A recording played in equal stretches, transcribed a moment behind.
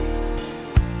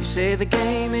say the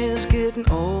game is getting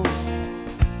old.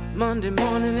 Monday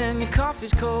morning and your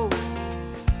coffee's cold.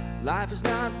 Life is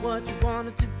not what you want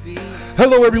it to be.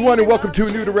 Hello, everyone, and welcome to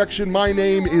A New Direction. My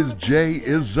name is Jay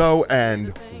Izzo,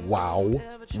 and wow.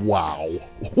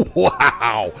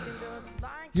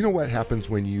 You know what happens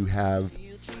when you have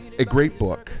a great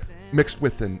book mixed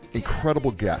with an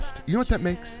incredible guest? You know what that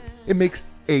makes? It makes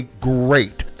a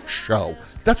great show.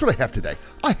 That's what I have today.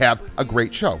 I have a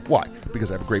great show. Why?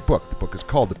 Because I have a great book. The book is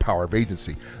called The Power of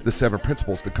Agency, The 7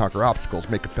 Principles to Conquer Obstacles,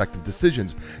 Make Effective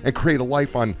Decisions, and Create a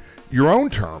Life on Your Own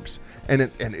Terms. And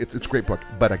it's a great book,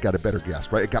 but I got a better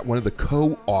guest, right? I got one of the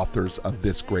co-authors of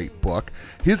this great book.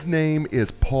 His name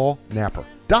is Paul Napper.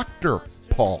 Dr.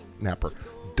 Paul Napper.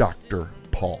 Dr.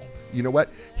 Paul. You know what?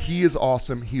 He is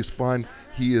awesome. He is fun.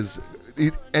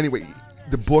 Anyway,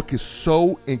 the book is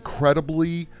so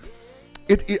incredibly...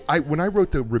 When I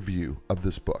wrote the review of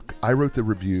this book, I wrote the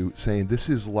review saying this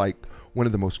is like one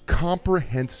of the most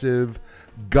comprehensive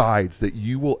guides that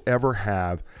you will ever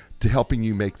have to helping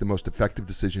you make the most effective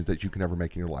decisions that you can ever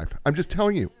make in your life. I'm just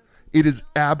telling you, it is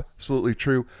absolutely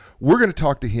true. We're going to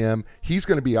talk to him. He's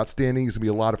going to be outstanding. He's going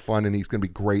to be a lot of fun, and he's going to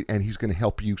be great, and he's going to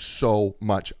help you so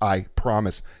much. I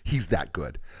promise. He's that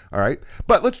good. All right?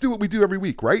 But let's do what we do every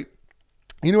week, right?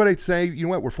 You know what I'd say? You know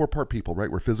what? We're 4-part people,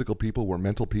 right? We're physical people, we're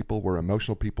mental people, we're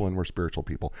emotional people, and we're spiritual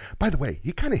people. By the way,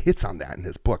 he kind of hits on that in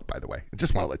his book, by the way. I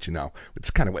just want to let you know. It's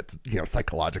kind of what,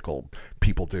 psychological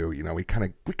people do. We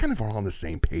kind of are all on the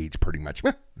same page pretty much.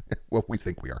 Well, we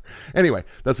think we are. Anyway,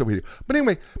 that's what we do. But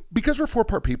anyway, because we're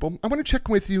 4-part people, I want to check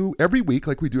with you every week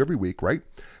like we do every week, right?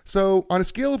 So on a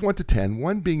scale of 1 to 10,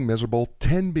 1 being miserable,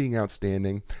 10 being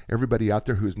outstanding, everybody out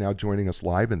there who is now joining us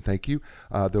live, and thank you,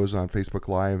 those on Facebook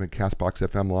Live and CastBox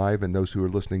FM Live, and those who are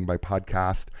listening by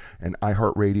podcast and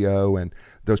iHeartRadio, and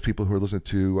those people who are listening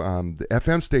to the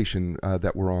FM station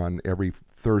that we're on every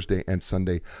Thursday and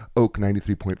Sunday, Oak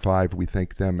 93.5. We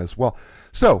thank them as well.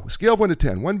 So, scale of 1 to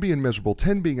 10, 1 being miserable,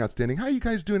 10 being outstanding. How are you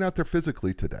guys doing out there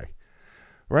physically today?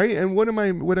 Right? And what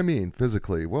I mean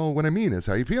physically? Well, what I mean is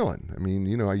how you feeling. I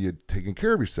mean, are you taking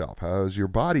care of yourself? How does your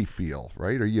body feel,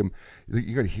 right? You're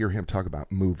going to hear him talk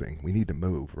about moving. We need to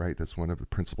move, right? That's one of the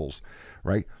principles,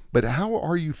 right? But how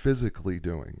are you physically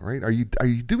doing, right? Are you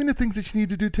doing the things that you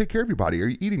need to do to take care of your body? Are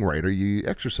you eating right? Are you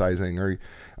exercising?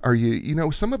 Are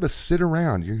you, some of us sit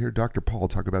around. You hear Dr. Paul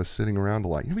talk about us sitting around a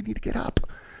lot. We need to get up.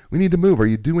 We need to move. Are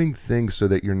you doing things so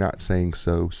that you're not staying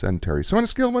so sedentary? So on a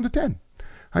scale of 1 to 10.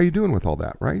 How are you doing with all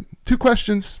that, right? 2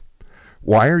 questions.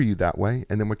 Why are you that way?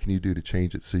 And then what can you do to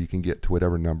change it so you can get to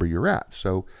whatever number you're at?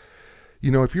 So,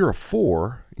 if you're a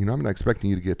 4, I'm not expecting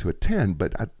you to get to a 10,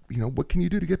 but, what can you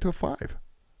do to get to a 5,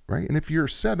 right? And if you're a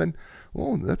 7,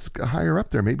 well, that's higher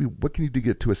up there. Maybe what can you do to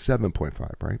get to a 7.5,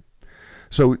 right?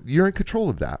 So you're in control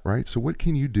of that, right? So what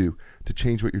can you do to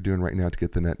change what you're doing right now to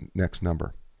get the next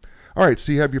number? All right,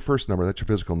 so you have your first number. That's your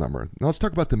physical number. Now let's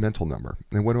talk about the mental number.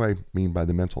 And what do I mean by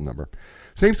the mental number?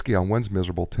 Same scale. 1's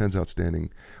miserable, 10's outstanding.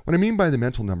 What I mean by the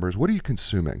mental number is what are you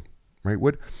consuming, right?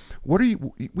 What are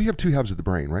you? We have 2 halves of the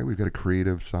brain, right? We've got a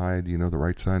creative side, the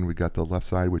right side, and we've got the left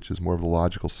side, which is more of the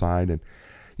logical side. And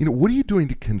what are you doing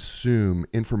to consume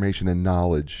information and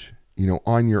knowledge,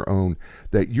 on your own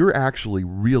that you're actually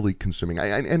really consuming?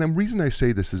 And the reason I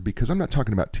say this is because I'm not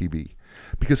talking about TV.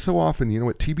 Because so often,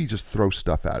 TV just throws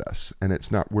stuff at us, and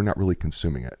we're not really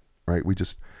consuming it, right?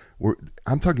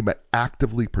 I'm talking about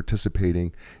actively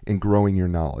participating in growing your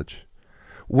knowledge.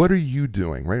 What are you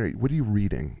doing, right? What are you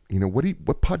reading?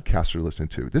 What podcasts are you listening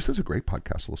to? This is a great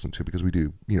podcast to listen to because we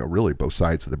do, really both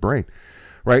sides of the brain,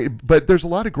 right? But there's a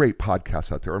lot of great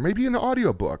podcasts out there, or maybe an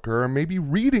audiobook, or maybe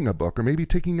reading a book, or maybe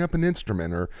taking up an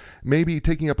instrument, or maybe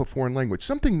taking up a foreign language,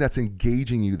 something that's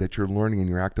engaging you, that you're learning and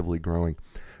you're actively growing.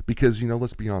 Because,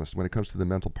 let's be honest, when it comes to the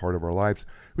mental part of our lives,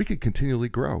 we can continually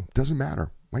grow. Doesn't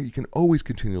matter, right? You can always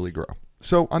continually grow.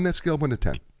 So on that scale of 1 to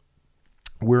 10,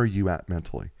 where are you at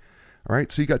mentally? All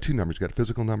right, so you got 2 numbers. You got a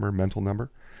physical number, mental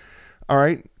number. All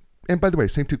right, and by the way,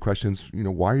 same 2 questions.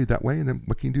 Why are you that way? And then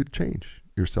what can you do to change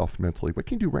yourself mentally? What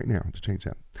can you do right now to change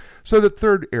that? So the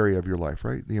third area of your life,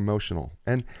 right, the emotional.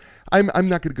 And I'm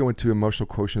not going to go into emotional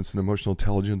quotients and emotional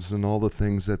intelligence and all the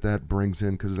things that brings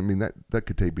in, because, that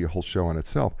could be a whole show on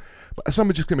itself. So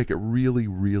I'm just going to make it really,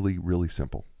 really, really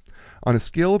simple. On a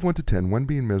scale of 1 to 10, 1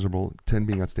 being miserable, 10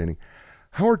 being outstanding,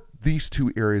 how are these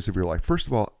 2 areas of your life? First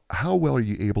of all, how well are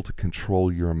you able to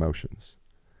control your emotions?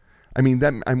 Like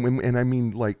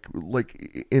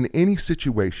in any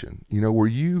situation, where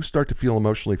you start to feel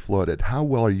emotionally flooded, how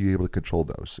well are you able to control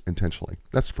those intentionally?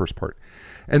 That's the first part.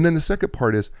 And then the second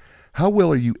part is, how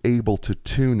well are you able to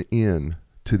tune in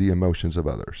to the emotions of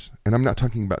others. And I'm not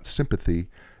talking about sympathy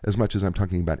as much as I'm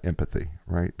talking about empathy,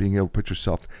 right? Being able to put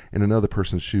yourself in another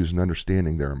person's shoes and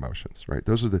understanding their emotions, right?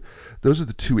 Those are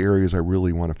the two areas I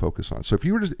really want to focus on. So if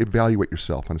you were to evaluate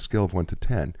yourself on a scale of 1 to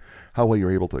 10, how well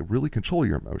you're able to really control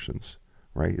your emotions,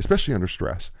 right? Especially under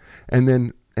stress. And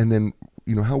then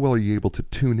how well are you able to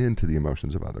tune into the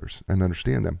emotions of others and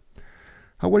understand them?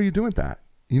 How well are you doing that?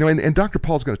 And Dr.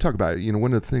 Paul's going to talk about it.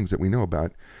 One of the things that we know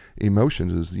about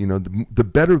emotions is, the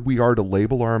better we are to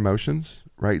label our emotions,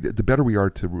 right? The better we are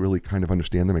to really kind of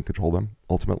understand them and control them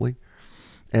ultimately.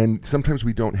 And sometimes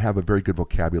we don't have a very good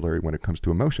vocabulary when it comes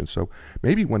to emotions. So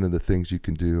maybe one of the things you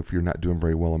can do if you're not doing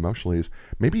very well emotionally is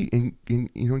maybe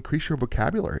increase your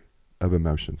vocabulary of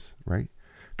emotions, right?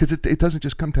 Because it doesn't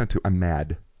just come down to I'm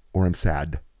mad or I'm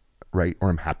sad, right? Or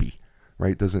I'm happy,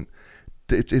 right?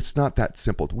 It's not that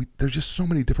simple. There's just so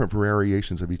many different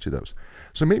variations of each of those.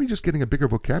 So maybe just getting a bigger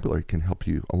vocabulary can help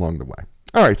you along the way.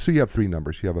 All right, so you have 3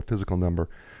 numbers. You have a physical number,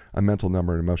 a mental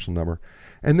number, an emotional number.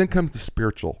 And then comes the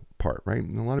spiritual part, right?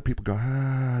 And a lot of people go,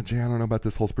 Jay, I don't know about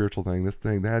this whole spiritual thing. This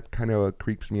thing, that kind of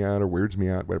creeps me out or weirds me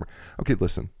out, whatever. Okay,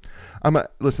 listen.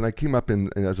 I came up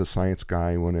as a science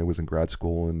guy when I was in grad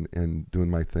school and doing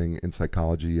my thing in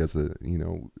psychology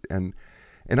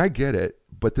and I get it,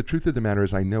 but the truth of the matter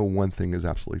is I know one thing is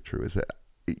absolutely true, is that,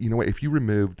 if you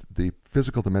removed the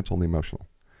physical, the mental, and the emotional,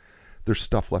 there's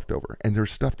stuff left over. And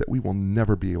there's stuff that we will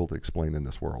never be able to explain in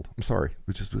this world. I'm sorry.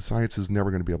 Science is never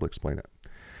going to be able to explain it.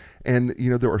 And,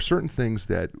 there are certain things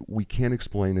that we can't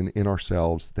explain in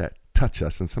ourselves that touch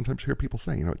us. And sometimes you hear people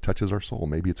say, it touches our soul.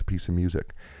 Maybe it's a piece of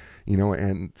music,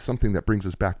 and something that brings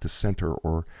us back to center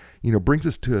or, brings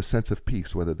us to a sense of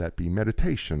peace, whether that be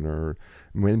meditation or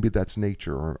maybe that's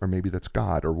nature or maybe that's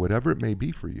God or whatever it may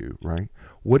be for you, right?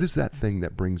 What is that thing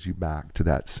that brings you back to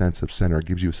that sense of center,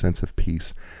 gives you a sense of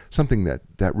peace, something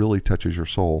that really touches your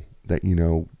soul that,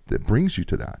 that brings you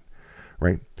to that,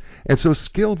 right? And so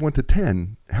scale of 1 to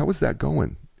 10, how is that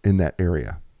going in that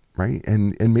area, right?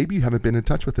 And maybe you haven't been in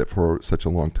touch with it for such a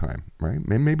long time, right?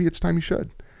 And maybe it's time you should.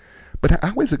 But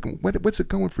how is it? What's it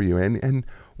going for you? And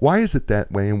why is it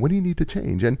that way? And what do you need to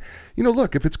change? And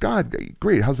look, if it's God,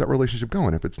 great. How's that relationship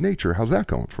going? If it's nature, how's that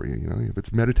going for you? If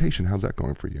it's meditation, how's that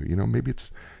going for you? Maybe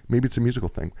it's a musical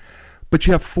thing. But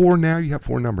you have 4 now. You have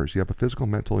 4 numbers. You have a physical,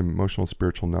 mental, emotional, and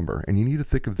spiritual number, and you need to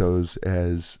think of those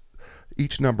as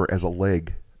each number as a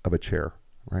leg of a chair,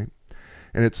 right?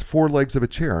 And it's 4 legs of a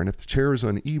chair. And if the chair is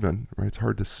uneven, right, it's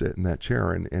hard to sit in that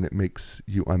chair and it makes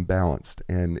you unbalanced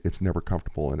and it's never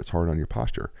comfortable and it's hard on your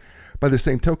posture. By the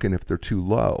same token, if they're too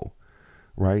low,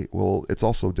 right, well, it's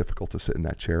also difficult to sit in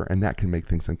that chair and that can make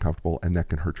things uncomfortable and that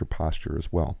can hurt your posture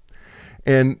as well.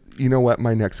 And you know what?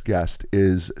 My next guest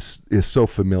is so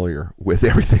familiar with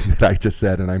everything that I just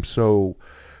said, and I'm so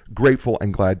grateful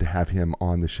and glad to have him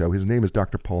on the show. His name is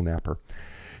Dr. Paul Napper.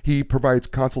 He provides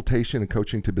consultation and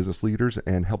coaching to business leaders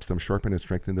and helps them sharpen and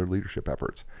strengthen their leadership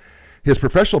efforts. His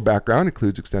professional background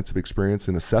includes extensive experience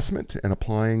in assessment and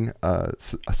applying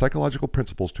psychological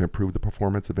principles to improve the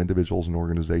performance of individuals and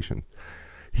organizations.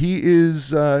 He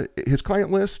is, his client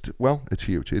list, well, it's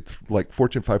huge. It's like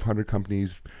Fortune 500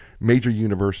 companies, major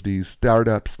universities,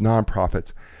 startups,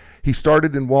 nonprofits. He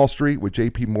started in Wall Street with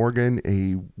J.P. Morgan.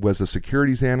 He was a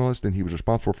securities analyst, and he was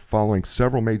responsible for following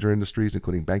several major industries,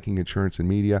 including banking, insurance, and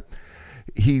media.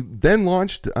 He then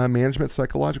launched a management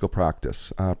psychological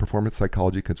practice, performance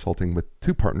psychology consulting with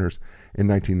 2 partners in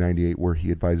 1998, where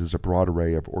he advises a broad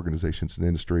array of organizations and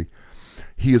industry.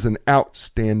 He is an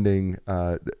outstanding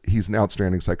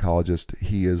psychologist.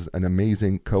 He is an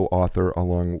amazing co-author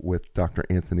along with Dr.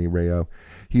 Anthony Rayo.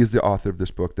 He is the author of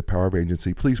this book, The Power of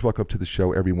Agency. Please welcome to the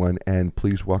show, everyone, and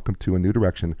please welcome to A New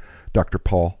Direction, Dr.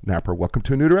 Paul Napper. Welcome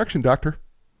to A New Direction, Doctor.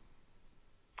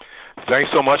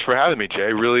 Thanks so much for having me,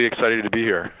 Jay. Really excited to be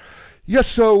here. Yes,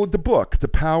 so the book, The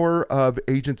Power of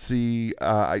Agency,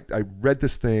 I read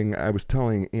this thing. I was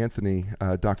telling Anthony,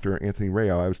 Dr. Anthony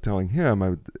Rayo, I was telling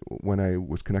him when I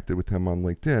was connected with him on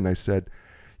LinkedIn, I said,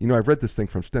 I've read this thing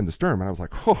from stem to stern, and I was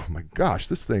like, oh my gosh,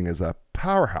 this thing is a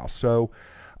powerhouse. So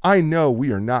I know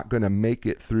we are not going to make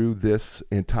it through this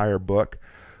entire book,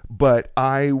 but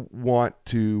I want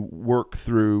to work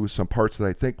through some parts that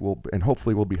I think will, and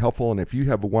hopefully will be helpful. And if you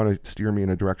want to steer me in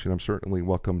a direction, I'm certainly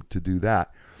welcome to do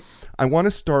that. I want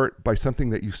to start by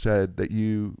something that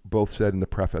you both said in the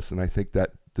preface, and I think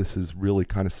that this is really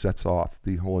kind of sets off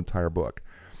the whole entire book.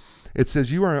 It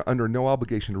says you are under no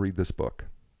obligation to read this book.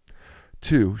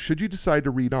 2, should you decide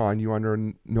to read on, you are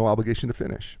under no obligation to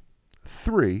finish.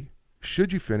 3,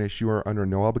 should you finish, you are under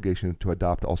no obligation to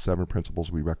adopt all 7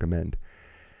 principles we recommend.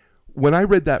 When I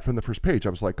read that from the first page,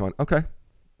 I was like going, okay,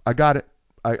 I got it.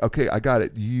 okay, I got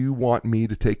it. You want me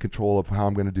to take control of how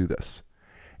I'm going to do this.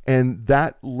 And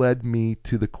that led me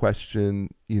to the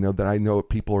question, that I know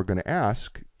people are going to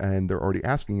ask, and they're already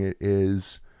asking it,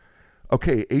 is,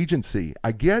 okay, agency.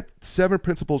 I get 7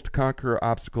 principles to conquer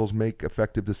obstacles, make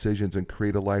effective decisions, and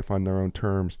create a life on their own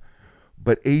terms.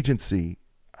 But agency,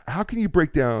 how can you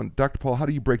break down, Dr. Paul, how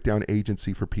do you break down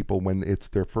agency for people when it's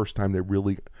their first time they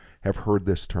really have heard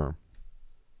this term?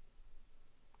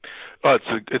 Oh,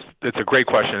 it's a great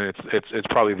question. It's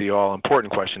probably the all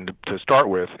important question to start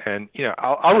with, and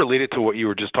I'll relate it to what you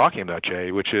were just talking about,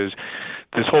 Jay, which is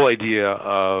this whole idea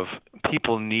of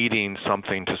people needing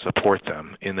something to support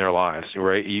them in their lives.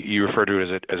 Right? You refer to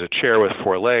it as a chair with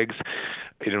 4 legs.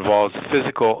 It involves the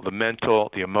physical, the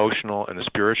mental, the emotional, and the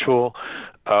spiritual.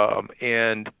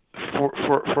 And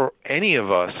for any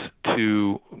of us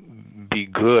to be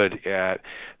good at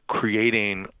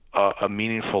creating a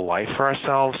meaningful life for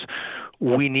ourselves,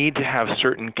 we need to have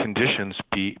certain conditions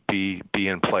be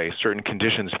in place, certain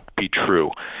conditions be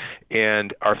true.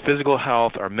 And our physical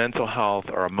health, our mental health,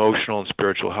 our emotional and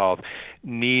spiritual health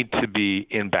need to be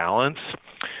in balance.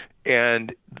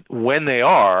 And when they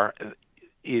are,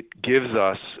 it gives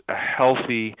us a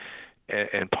healthy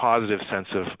and positive sense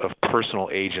of personal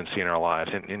agency in our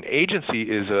lives. And agency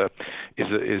is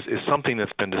something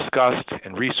that's been discussed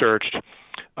and researched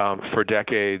for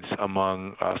decades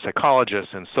among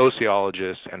psychologists and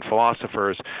sociologists and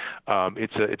philosophers.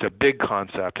 It's a big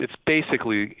concept. It's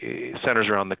basically centers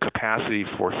around the capacity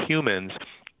for humans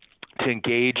to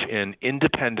engage in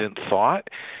independent thought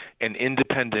and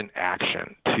independent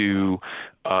action, to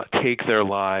take their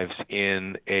lives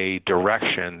in a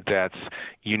direction that's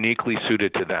uniquely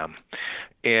suited to them.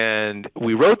 And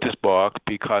we wrote this book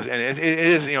because, and it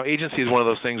is, agency is one of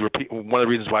those things where one of the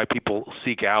reasons why people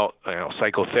seek out,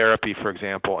 psychotherapy, for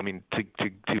example. I mean,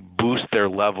 to boost their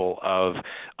level of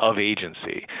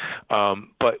agency.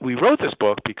 But we wrote this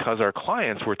book because our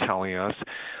clients were telling us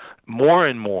more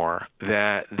and more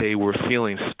that they were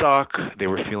feeling stuck, they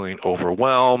were feeling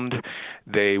overwhelmed,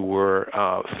 they were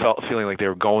feeling like they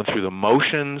were going through the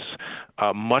motions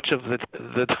much of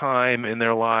the time in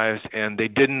their lives, and they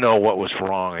didn't know what was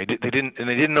wrong. They didn't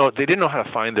know how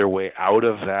to find their way out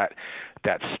of that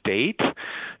state.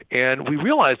 And we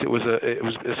realized it was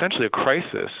essentially a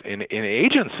crisis in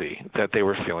agency that they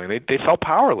were feeling. They felt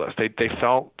powerless. They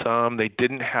felt they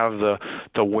didn't have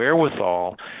the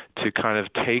wherewithal to kind of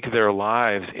take their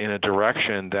lives in a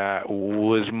direction that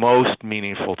was most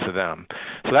meaningful to them.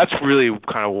 So that's really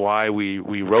kind of why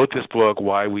we wrote this book,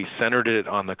 why we centered it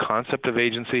on the concept of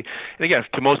agency. And again,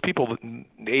 to most people,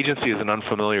 agency is an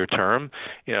unfamiliar term.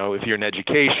 If you're in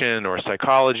education or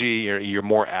psychology, you're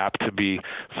more apt to be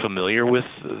familiar with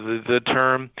the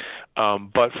term.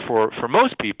 But for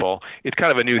most people, it's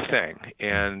kind of a new thing.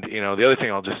 And the other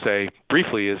thing I'll just say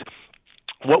briefly is,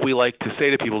 what we like to say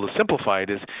to people to simplify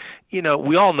it is,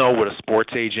 we all know what a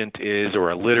sports agent is or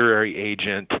a literary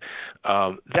agent.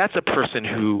 That's a person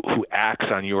who acts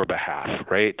on your behalf,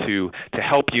 right? To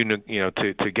help you,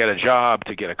 to get a job,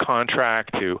 to get a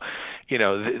contract, they're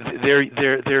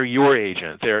your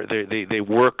agent. They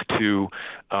work to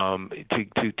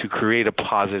create a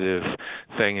positive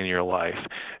thing in your life.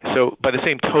 So by the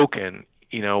same token,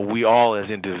 we all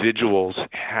as individuals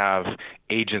have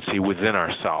agency within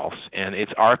ourselves, and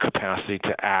it's our capacity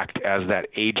to act as that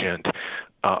agent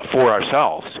for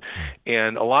ourselves.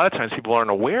 And a lot of times people aren't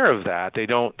aware of that. They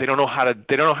don't know how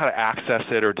to access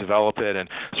it or develop it. And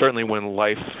certainly when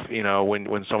life,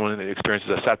 when someone experiences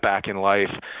a setback in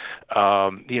life,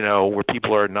 where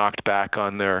people are knocked back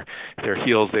on their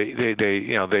heels, they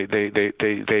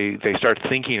start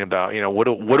thinking about,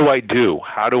 what do I do?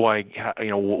 How do I,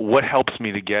 what helps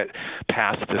me to get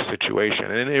past this situation?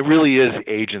 And it really is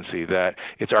agency, that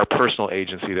it's our personal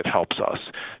agency that helps us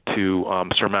to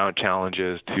surmount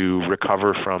challenges, to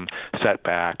recover from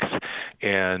setbacks.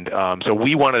 And so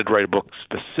we wanted to write a book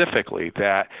specifically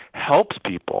that helps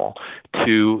people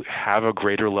to have a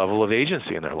greater level of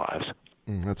agency in their lives.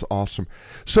 That's awesome.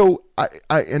 So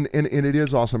and it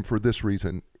is awesome for this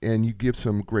reason. And you give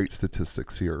some great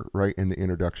statistics here, right, in the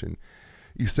introduction.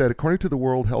 You said, according to the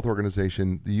World Health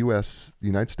Organization, the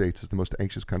United States is the most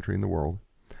anxious country in the world.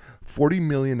 40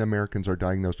 million Americans are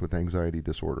diagnosed with anxiety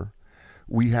disorder.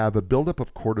 We have a buildup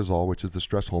of cortisol, which is the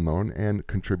stress hormone, and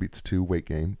contributes to weight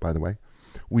gain, by the way.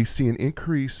 We see an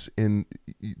increase in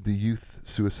the youth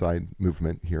suicide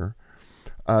movement here.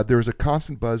 There's a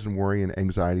constant buzz and worry and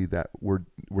anxiety that we're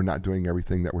not doing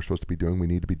everything that we're supposed to be doing. We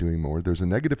need to be doing more. There's a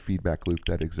negative feedback loop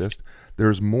that exists.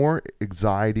 There's more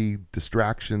anxiety,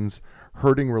 distractions,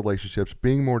 hurting relationships,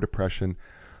 being more depression.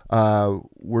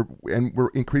 We're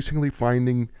increasingly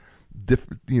finding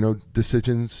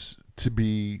decisions to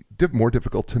be more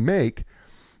difficult to make.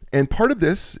 And part of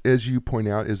this, as you point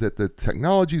out, is that the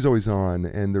technology is always on,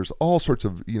 and there's all sorts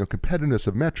of competitiveness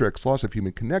of metrics, loss of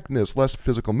human connectedness, less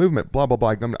physical movement, blah blah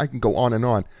blah. I can go on and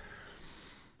on.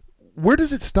 Where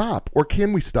does it stop, or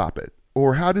can we stop it,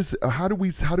 or how do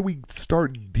we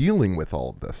start dealing with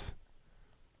all of this?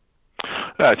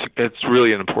 It's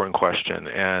really an important question,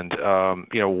 and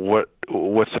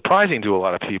what's surprising to a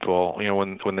lot of people,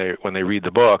 when they read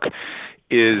the book,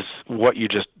 is what you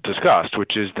just discussed,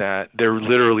 which is that there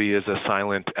literally is a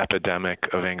silent epidemic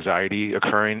of anxiety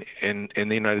occurring in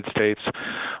the United States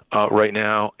right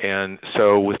now, and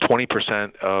so with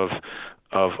 20% of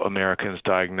Americans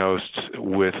diagnosed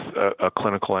with a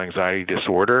clinical anxiety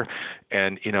disorder,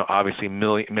 and obviously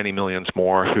many millions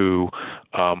more who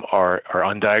are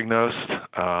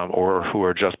undiagnosed or who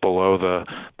are just below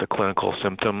the clinical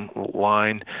symptom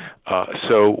line.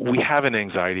 So we have an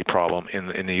anxiety problem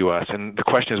in the U.S. and the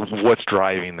question is, what's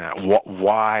driving that?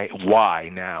 Why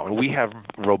now? And we have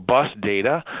robust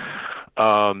data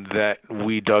that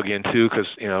we dug into because,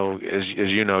 as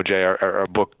you know, Jay, our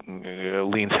book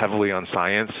leans heavily on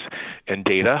science and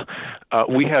data.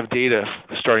 We have data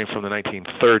starting from the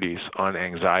 1930s on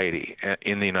anxiety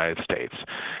in the United States.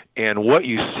 And what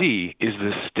you see is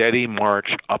this steady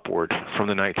march upward from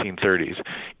the 1930s.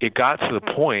 It got to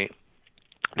the point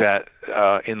that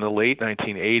in the late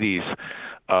 1980s,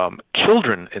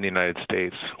 children in the United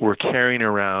States were carrying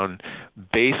around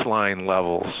baseline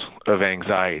levels of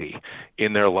anxiety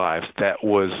in their lives that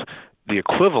was the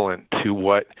equivalent to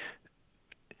what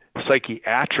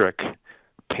psychiatric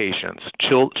patients,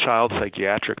 child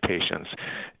psychiatric patients,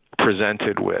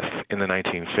 presented with in the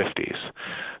 1950s.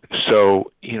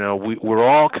 So, we're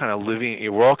all kind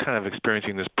of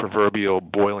experiencing this proverbial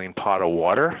boiling pot of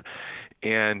water.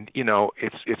 And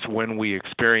it's when we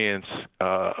experience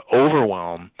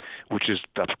overwhelm, which is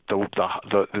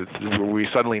we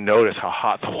suddenly notice how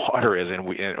hot the water is, and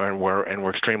we're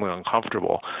extremely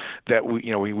uncomfortable, that we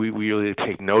really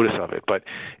take notice of it. But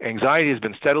anxiety has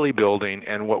been steadily building,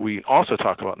 and what we also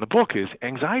talk about in the book is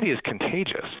anxiety is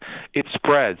contagious. It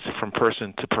spreads from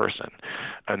person to person,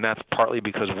 and that's partly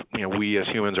because we as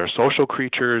humans are social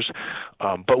creatures,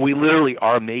 but we literally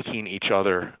are making each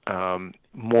other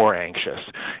more anxious.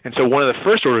 And so one of the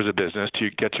first orders of business, to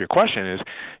get to your question, is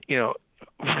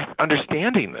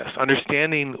understanding this,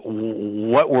 understanding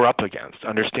what we're up against,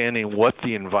 understanding what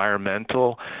the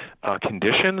environmental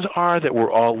conditions are that we're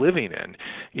all living in.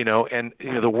 And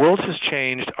the world has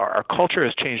changed, our culture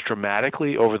has changed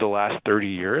dramatically over the last 30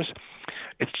 years.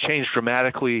 It's changed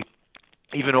dramatically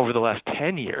even over the last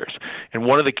 10 years. And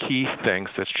one of the key things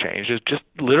that's changed is just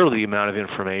literally the amount of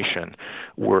information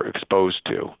we're exposed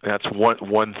to. That's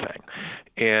one thing.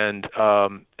 And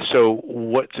so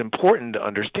what's important to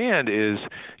understand is,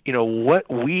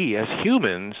 what we as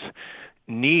humans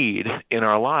need in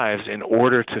our lives in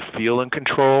order to feel in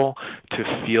control,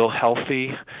 to feel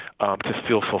healthy, to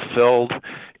feel fulfilled.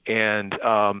 And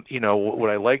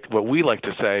what we like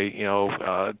to say,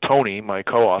 Tony, my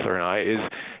co-author, and I, is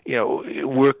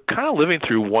we're kind of living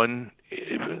through one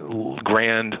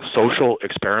grand social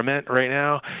experiment right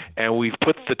now, and we've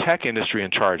put the tech industry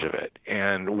in charge of it,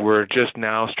 and we're just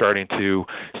now starting to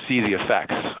see the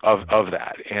effects of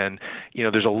that. And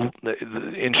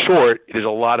in short, there's a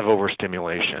lot of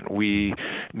overstimulation.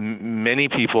 Many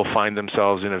people find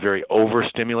themselves in a very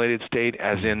overstimulated state,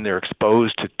 as in they're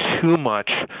exposed to too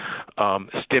much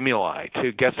stimuli.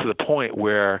 It gets to the point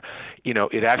where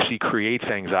it actually creates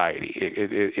anxiety.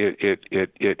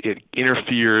 It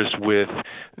interferes with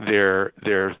their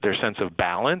sense of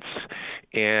balance,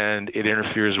 and it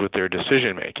interferes with their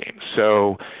decision making.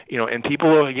 So, and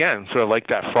people, again, sort of like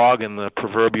that frog in the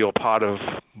proverbial pot of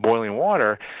boiling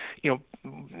water,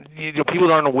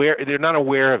 people aren't aware, they're not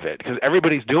aware of it because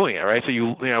everybody's doing it, right? So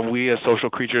we as social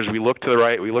creatures, we look to the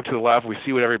right, we look to the left, we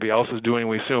see what everybody else is doing,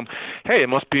 we assume, hey,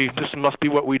 this must be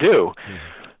what we do.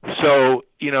 So,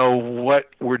 what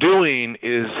we're doing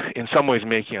is in some ways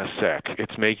making us sick.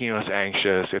 It's making us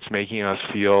anxious. It's making us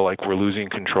feel like we're losing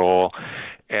control.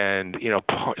 And,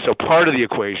 so part of the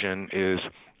equation is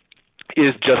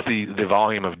just the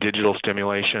volume of digital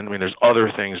stimulation. I mean, there's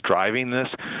other things driving this,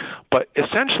 but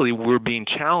essentially we're being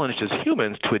challenged as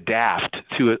humans to adapt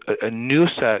to a new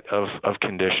set of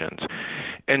conditions.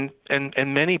 And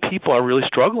many people are really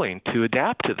struggling to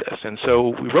adapt to this. And so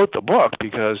we wrote the book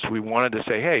because we wanted to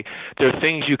say, hey, there are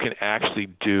things you can actually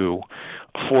do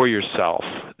for yourself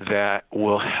that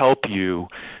will help you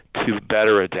to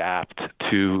better adapt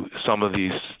to some of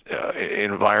these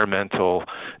environmental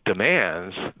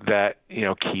demands that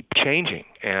keep changing.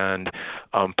 And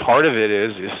Part of it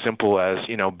is as simple as,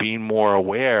 being more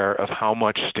aware of how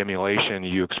much stimulation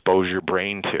you expose your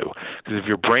brain to. Because if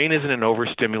your brain is in an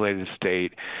overstimulated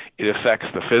state, it affects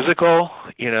the physical,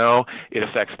 it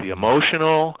affects the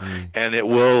emotional, and it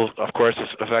will, of course,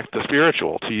 affect the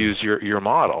spiritual, to use your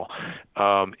model.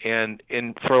 And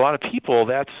for a lot of people,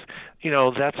 that's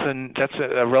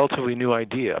a relatively new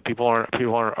idea. People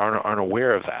aren't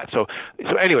aware of that. So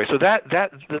anyway,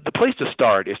 the place to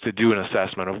start is to do an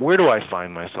assessment of where do I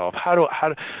find myself? How do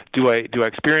I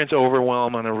experience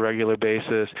overwhelm on a regular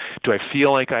basis? Do I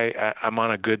feel like I'm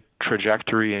on a good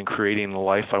trajectory in creating the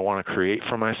life I want to create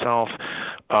for myself?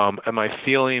 Am I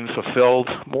feeling fulfilled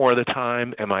more of the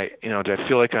time? Do I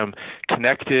feel like I'm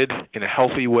connected in a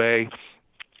healthy way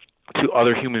to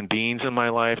other human beings in my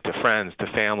life, to friends, to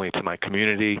family, to my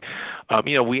community?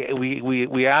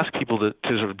 We ask people to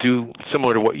sort of do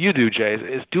similar to what you do, Jay,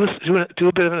 is do a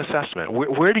bit of an assessment.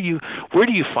 Where do you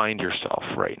find yourself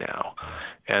right now?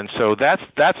 And so that's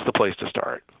the place to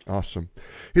start. Awesome.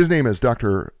 His name is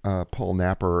Dr. Paul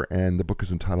Napper, and the book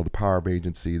is entitled The Power of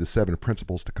Agency: The 7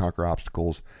 Principles to Conquer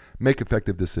Obstacles, Make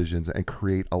Effective Decisions, and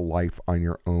Create a Life on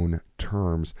Your Own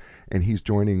Terms. And he's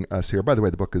joining us here. By the way,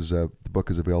 the book is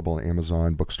available on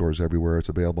Amazon, bookstores everywhere. It's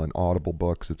available in Audible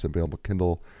books. It's available in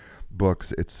Kindle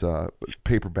books. It's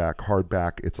paperback,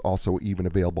 hardback. It's also even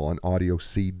available on audio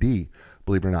CD,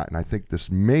 believe it or not. And I think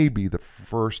this may be the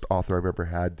first author I've ever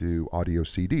had do audio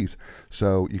CDs.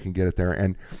 So you can get it there.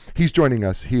 And he's joining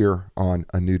us here on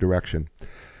A New Direction.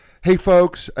 Hey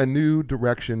folks, A New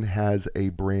Direction has a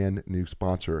brand new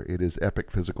sponsor. It is Epic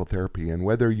Physical Therapy. And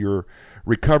whether you're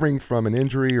recovering from an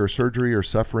injury or surgery, or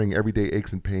suffering everyday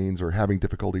aches and pains, or having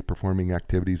difficulty performing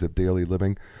activities of daily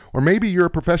living, or maybe you're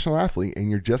a professional athlete and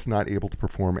you're just not able to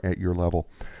perform at your level,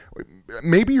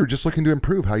 maybe you're just looking to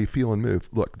improve how you feel and move.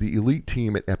 Look, the elite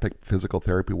team at Epic Physical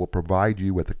Therapy will provide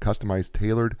you with a customized,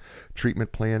 tailored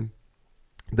treatment plan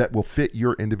that will fit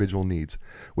your individual needs.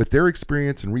 With their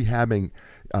experience in rehabbing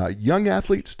young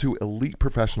athletes to elite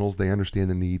professionals, they understand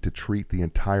the need to treat the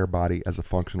entire body as a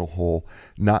functional whole,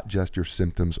 not just your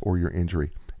symptoms or your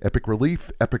injury. Epic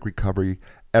Relief, Epic Recovery,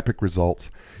 Epic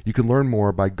Results. You can learn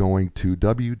more by going to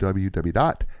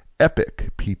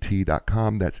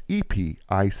www.epicpt.com. That's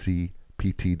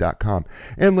EPICPT.com.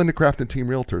 And Linda Craft and Team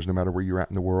Realtors, no matter where you're at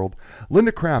in the world,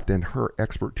 Linda Craft and her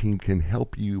expert team can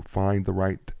help you find the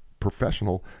right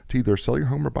professional to either sell your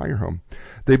home or buy your home.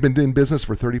 They've been in business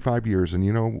for 35 years, and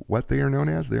you know what they are known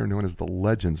as? They are known as the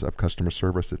legends of customer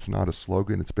service. It's not a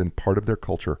slogan. It's been part of their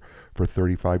culture for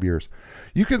 35 years.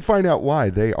 You can find out why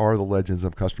they are the legends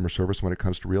of customer service when it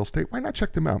comes to real estate. Why not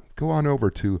check them out? Go on over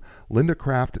to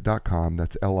lindacraft.com.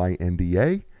 That's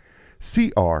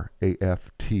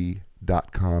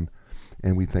LINDACRAFT.com.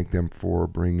 And we thank them for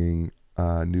bringing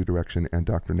New Direction and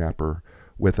Dr. Napper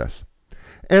with us.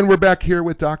 And we're back here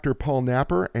with Dr. Paul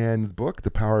Napper and the book,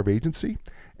 The Power of Agency.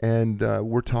 And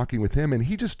we're talking with him. And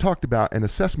he just talked about an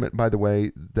assessment, by the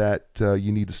way, that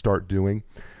you need to start doing.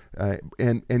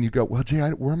 And you go, well, Jay,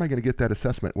 where am I going to get that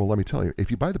assessment? Well, let me tell you.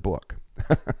 If you buy the book,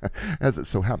 as it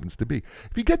so happens to be,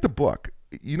 if you get the book,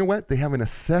 you know what? They have an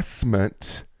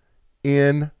assessment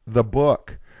in the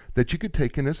book that you could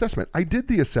take an assessment. I did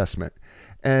the assessment.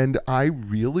 And I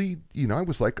really, I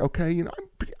was like, okay,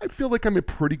 I feel like I'm in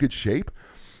pretty good shape.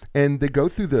 And they go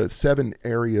through the 7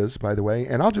 areas, by the way,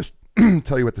 and I'll just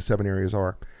tell you what the 7 areas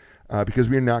are, because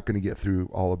we're not going to get through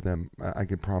all of them, I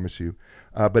can promise you.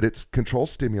 But it's control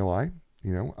stimuli,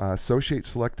 associate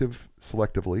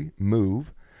selectively,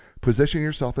 move, position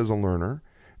yourself as a learner,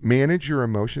 manage your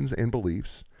emotions and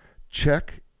beliefs,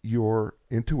 check your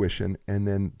intuition, and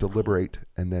then deliberate,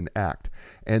 and then act.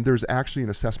 And there's actually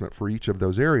an assessment for each of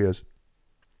those areas,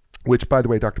 which, by the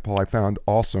way, Dr. Paul, I found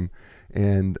awesome,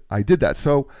 and I did that.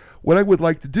 So what I would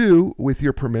like to do, with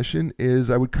your permission, is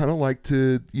I would kind of like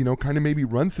to, kind of maybe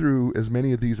run through as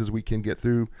many of these as we can get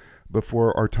through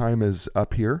before our time is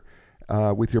up here,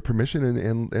 with your permission,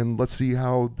 and let's see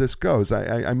how this goes.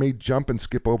 I may jump and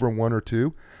skip over 1 or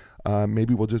 2.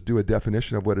 Maybe we'll just do a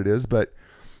definition of what it is, but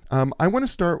I want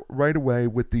to start right away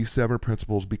with these 7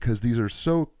 principles, because these are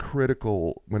so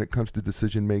critical when it comes to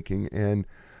decision making. And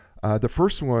the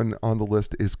first one on the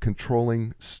list is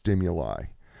controlling stimuli.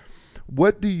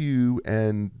 What do you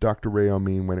and Dr. Rayo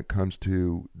mean when it comes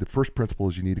to the first principle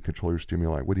is you need to control your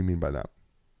stimuli? What do you mean by that?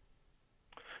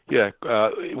 Yeah,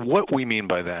 what we mean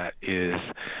by that is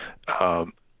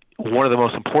one of the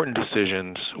most important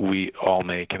decisions we all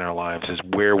make in our lives is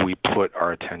where we put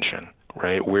our attention,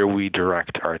 right? Where we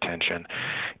direct our attention.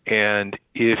 And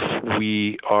if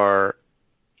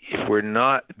we're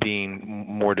not being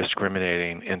more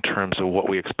discriminating in terms of what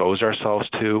we expose ourselves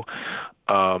to,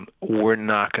 we're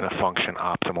not going to function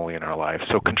optimally in our life.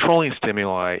 So controlling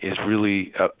stimuli is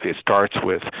really, it starts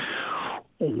with,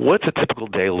 what's a typical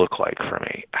day look like for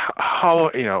me? How,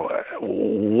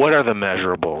 what are the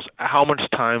measurables? How much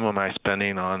time am I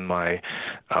spending on my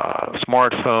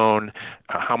smartphone?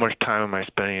 How much time am I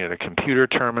spending at a computer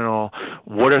terminal?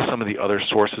 What are some of the other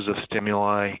sources of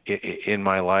stimuli in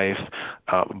my life,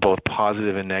 both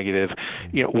positive and negative?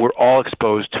 We're all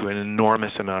exposed to an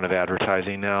enormous amount of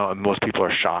advertising now, and most people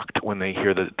are shocked when they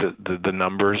hear the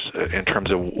numbers in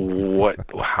terms of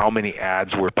how many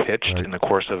ads were pitched in the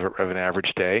course of an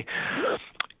average day.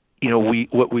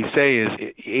 What we say is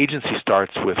agency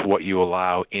starts with what you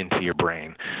allow into your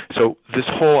brain. So this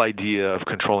whole idea of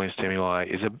controlling stimuli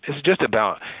is just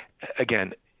about,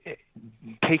 again,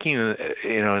 taking an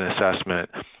assessment,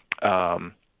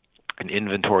 an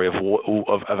inventory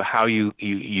of how you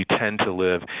tend to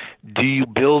live. Do you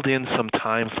build in some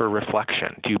time for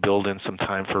reflection? Do you build in some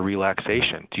time for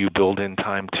relaxation? Do you build in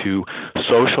time to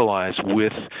socialize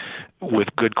with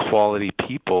good quality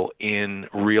people in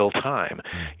real time?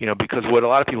 Because what a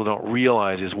lot of people don't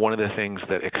realize is one of the things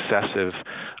that excessive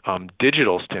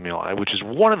digital stimuli, which is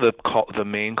one of the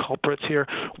main culprits here,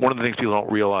 one of the things people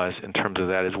don't realize in terms of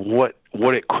that is what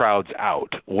it crowds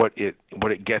out, what it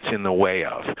gets in the way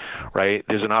of, right?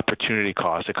 There's an opportunity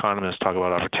cost. Economists talk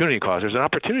about opportunity cost. There's an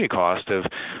opportunity cost of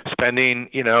spending,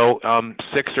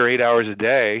 6 or 8 hours a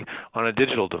day on a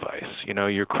digital device.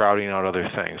 You're crowding out other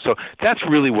things. So that's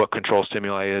really what control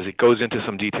stimuli is. It goes into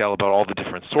some detail about all the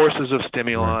different sources of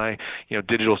stimuli.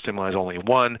 Digital stimuli is only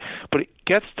one, but it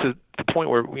gets to the point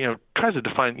where tries to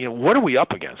define what are we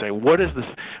up against? I mean, what is this?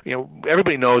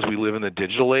 Everybody knows we live in the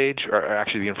digital age, or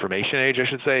actually the information age, I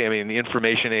should say. I mean, the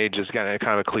information age is kind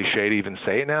of a cliche to even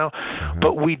say it now,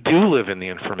 but we do live in the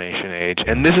information age,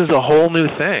 and this is a whole new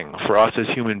thing for us as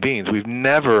human beings. We've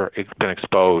never been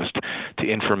exposed to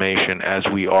information as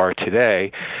we are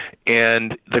today,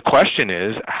 and the question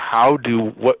is, how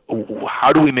do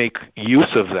we make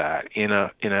use of that in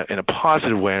a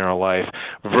positive way in our life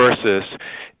versus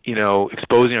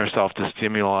exposing ourselves to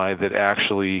stimuli that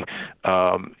actually,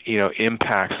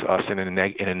 impacts us in a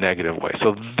negative way.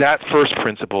 So that first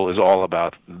principle is all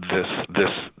about this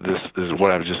is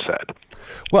what I've just said.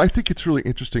 Well, I think it's really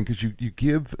interesting because you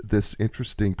give this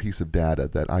interesting piece of data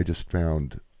that I just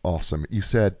found awesome. You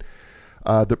said,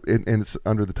 and it's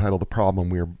under the title, "The Problem: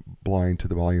 We Are Blind to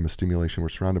the Volume of Stimulation We're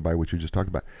Surrounded By," which you just talked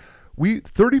about.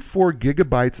 34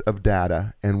 gigabytes of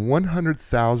data and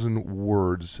 100,000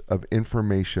 words of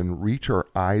information reach our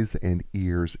eyes and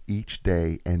ears each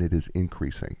day, and it is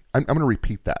increasing. I'm going to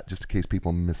repeat that just in case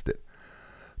people missed it.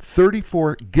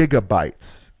 34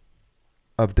 gigabytes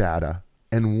of data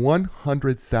and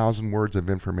 100,000 words of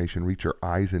information reach our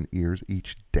eyes and ears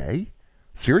each day?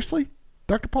 Seriously,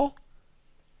 Dr. Paul?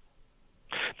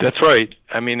 That's right.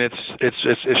 I mean, it's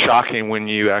shocking when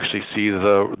you actually see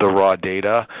the raw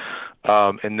data,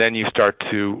 and then you start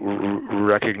to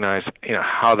recognize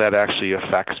how that actually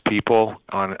affects people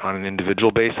on an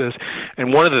individual basis.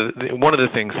 And one of the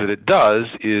things that it does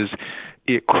is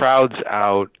it crowds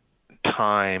out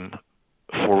time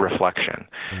for reflection.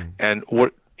 And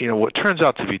what turns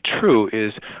out to be true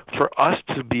is for us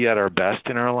to be at our best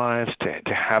in our lives,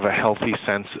 to have a healthy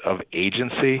sense of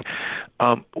agency,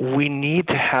 we need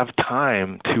to have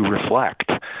time to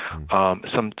reflect.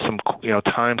 Some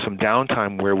time, some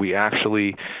downtime where we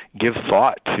actually give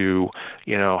thought to,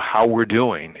 how we're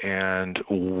doing and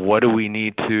what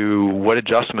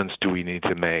adjustments do we need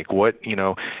to make?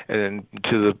 And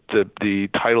to the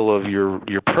title of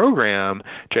your program,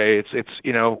 Jay, it's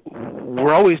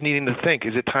we're always needing to think,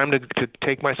 is it time to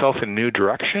take myself in a new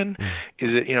direction? Is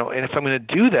it, and if I'm going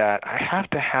to do that, I have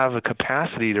to have a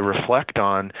capacity to reflect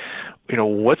on,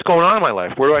 what's going on in my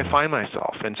life? Where do I find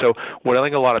myself? And so what I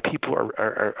think a lot of people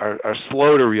are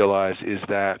slow to realize is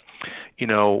that,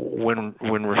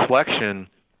 when reflection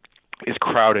is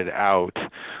crowded out,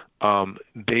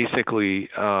 basically,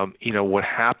 what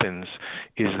happens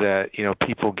is that,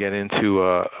 people get into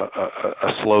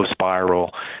a slow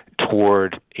spiral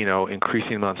toward,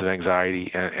 increasing amounts of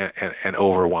anxiety and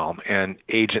overwhelm, and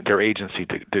their agency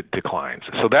declines.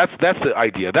 So that's the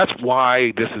idea. That's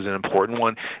why this is an important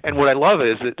one. And what I love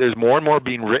is that there's more and more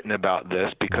being written about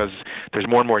this because there's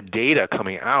more and more data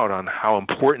coming out on how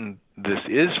important this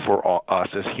is for us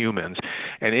as humans.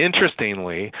 And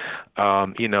interestingly,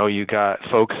 you got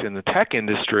folks in the tech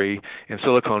industry in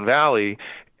Silicon Valley,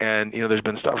 and there's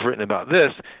been stuff written about this.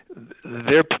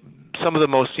 They're some of the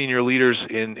most senior leaders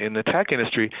in the tech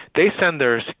industry. They send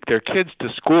their kids to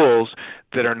schools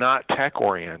that are not tech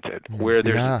oriented, where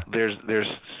there's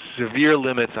severe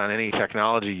limits on any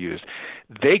technology used.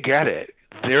 They get it.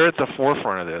 they're at the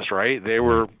forefront of this, right? They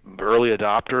were early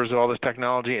adopters of all this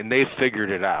technology, and they figured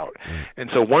it out. And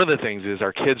so one of the things is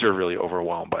our kids are really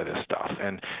overwhelmed by this stuff.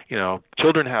 And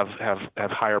children have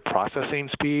higher processing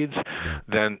speeds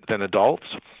than adults.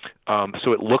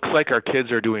 So it looks like our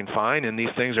kids are doing fine, and these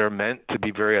things are meant to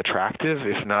be very attractive,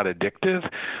 if not addictive.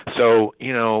 So,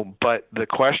 but the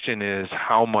question is,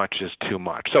 how much is too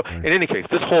much? So in any case,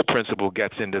 this whole principle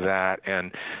gets into that,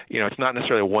 and, it's not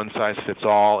necessarily a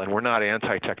one-size-fits-all, and we're not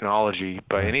anti-technology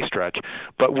by any stretch,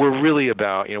 but we're really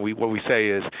about, what we say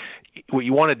is, what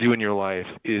you want to do in your life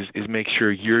is make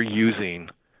sure you're using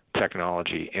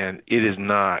technology and it is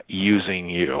not using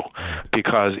you,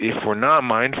 because if we're not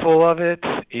mindful of it,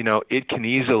 it can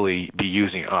easily be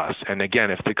using us. And again,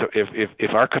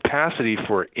 if our capacity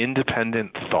for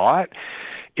independent thought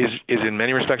is in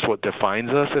many respects what defines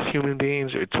us as human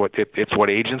beings, it's what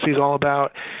agency is all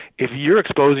about. If you're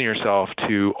exposing yourself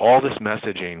to all this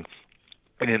messaging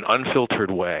in an unfiltered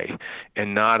way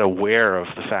and not aware of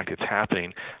the fact it's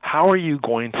happening, how are you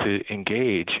going to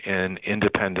engage in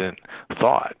independent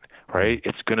thought, right?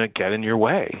 It's going to get in your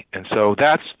way. And so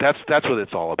that's what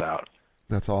it's all about.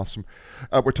 That's awesome.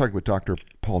 We're talking with Dr.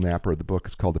 Paul Napper. The book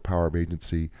is called The Power of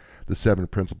Agency, The 7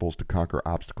 Principles to Conquer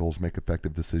Obstacles, Make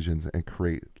Effective Decisions, and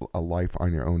Create a Life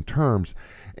on Your Own Terms.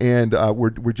 And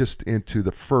we're just into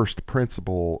the first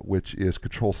principle, which is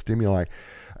control stimuli.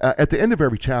 At the end of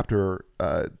every chapter,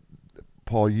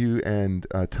 Paul, you and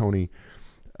Tony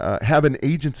have an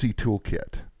agency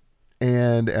toolkit.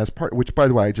 And as part, which by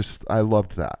the way, I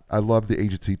loved that. I loved the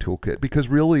agency toolkit because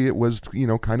really it was,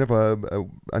 kind of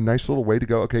a nice little way to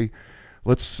go. Okay,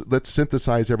 let's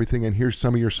synthesize everything, and here's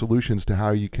some of your solutions to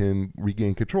how you can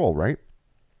regain control, right?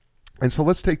 And so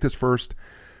let's take this first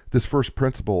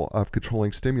principle of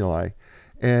controlling stimuli,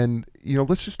 and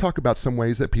let's just talk about some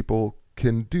ways that people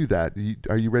can do that.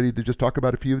 Are you ready to just talk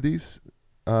about a few of these?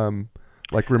 Yeah,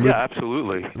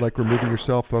 absolutely. Like removing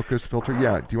yourself, focus, filter.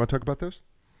 Yeah. Do you want to talk about those?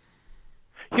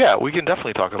 Yeah, we can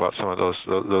definitely talk about some of those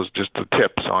just the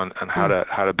tips on how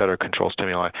to better control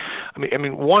stimuli. I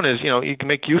mean, one is you can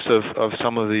make use of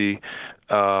some of the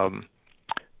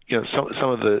some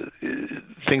of the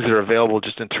things that are available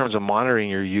just in terms of monitoring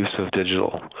your use of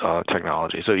digital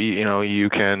technology. So you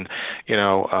can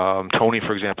Tony,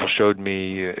 for example, showed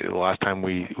me the last time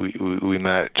we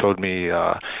met, showed me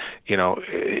a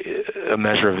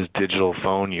measure of his digital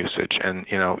phone usage, and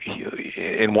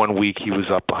in 1 week he was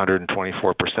up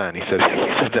 124%. He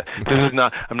said this is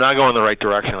not, I'm not going the right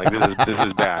direction. Like this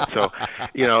is bad. So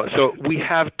so we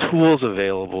have tools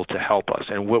available to help us,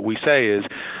 and what we say is,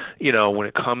 when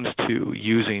it comes to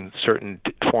using certain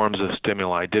forms of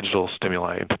stimuli, digital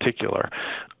stimuli in particular,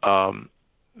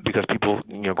 because people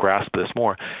grasp this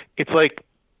more, it's like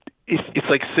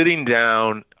sitting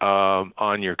down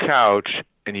on your couch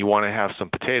and you want to have some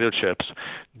potato chips.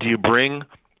 Do you bring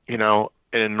an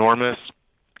enormous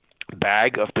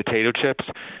bag of potato chips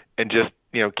and just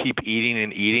keep eating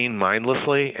and eating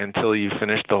mindlessly until you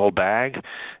finish the whole bag,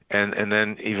 and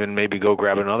then even maybe go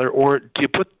grab another? Or do you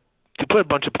put a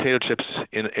bunch of potato chips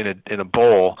in a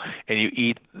bowl and you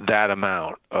eat that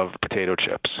amount of potato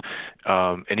chips,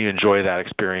 and you enjoy that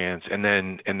experience, and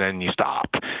then you stop?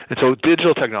 And so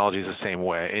digital technology is the same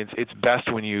way. It's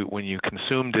best when you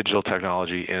consume digital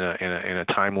technology in a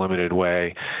time limited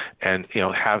way, and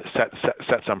have set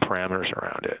some parameters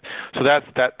around it. So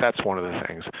that's one of the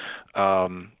things.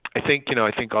 I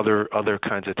think other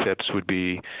kinds of tips would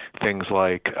be things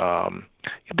like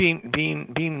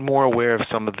being more aware of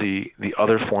some of the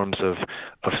other forms of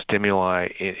stimuli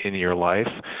in your life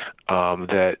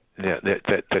that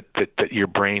your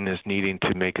brain is needing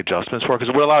to make adjustments for.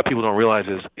 Because what a lot of people don't realize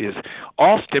is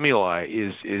all stimuli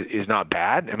is not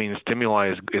bad. I mean,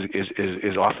 stimuli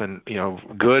is often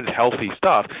good, healthy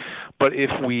stuff. But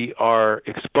if we are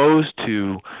exposed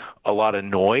to a lot of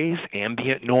noise,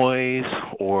 ambient noise,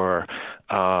 or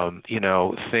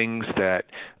things that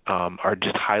are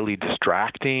just highly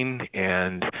distracting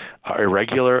and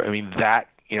irregular, I mean, that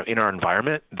in our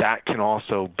environment, that can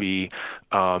also be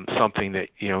something that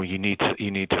you need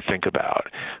to think about,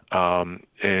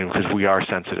 and because we are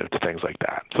sensitive to things like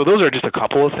that. So those are just a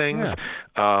couple of things. Yeah.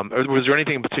 Was there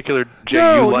anything in particular,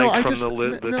 Jay, you liked from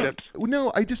the tips?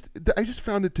 No, I just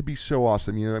found it to be so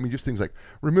awesome. I mean, just things like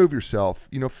remove yourself,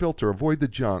 filter, avoid the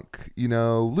junk,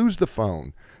 lose the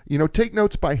phone. Take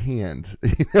notes by hand.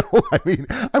 I mean,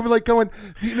 I'm like going,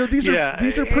 these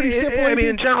are pretty simple. I mean,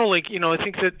 in general, I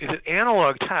think that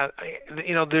analog tasks.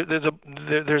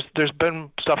 There's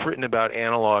been stuff written about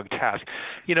analog tasks.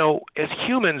 As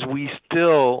humans, we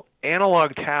still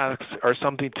analog tasks are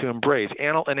something to embrace.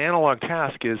 An analog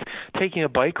task is taking a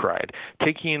bike ride,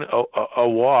 taking a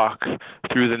walk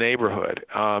through the neighborhood.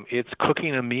 It's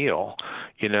cooking a meal,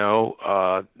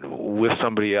 with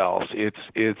somebody else. It's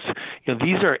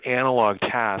these are analog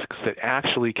tasks that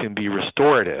actually can be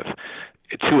restorative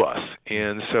to us,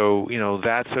 and so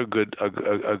that's a good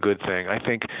thing. I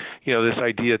think this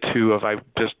idea too of, I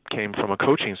just came from a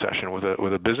coaching session with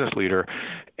a business leader,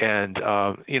 and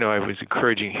I was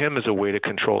encouraging him as a way to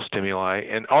control stimuli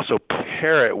and also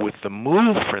pair it with the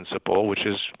MOVE principle, which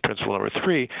is principle number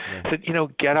 3. Right. That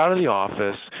get out of the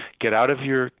office, get out of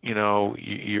your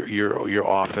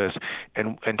office,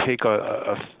 and take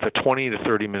a 20 to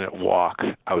 30 minute walk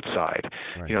outside.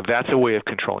 Right. That's a way of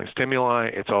controlling stimuli.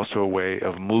 It's also a way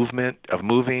of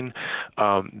moving,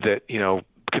 that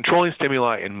controlling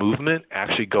stimuli and movement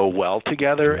actually go well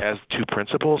together as two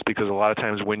principles, because a lot of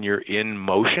times when you're in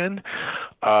motion,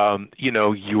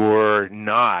 you're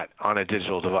not on a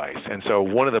digital device. And so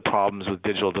one of the problems with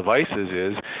digital devices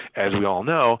is, as we all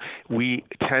know, we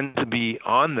tend to be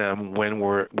on them when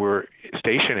we're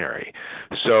stationary.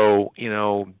 So,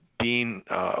 being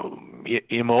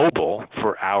immobile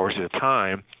for hours at a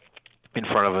time in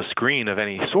front of a screen of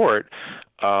any sort,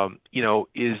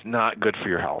 is not good for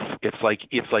your health. It's like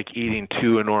eating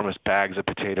 2 enormous bags of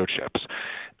potato chips.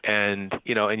 And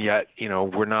yet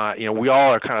we're not, we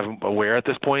all are kind of aware at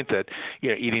this point that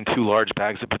eating 2 large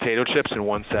bags of potato chips in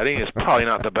one setting is probably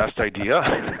not the best idea.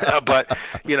 But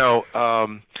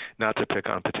not to pick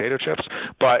on potato chips,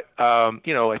 but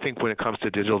I think when it comes to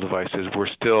digital devices, we're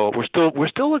still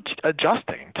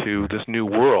adjusting to this new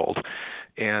world.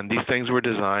 And these things were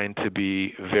designed to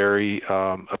be very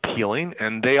appealing,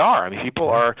 and they are. I mean, people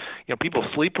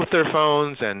sleep with their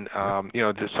phones, and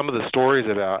some of the stories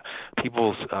about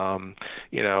people's,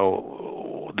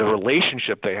 the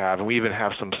relationship they have, and we even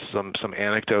have some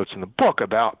anecdotes in the book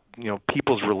about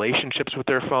people's relationships with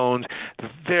their phones.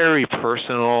 Very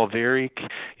personal, very,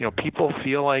 people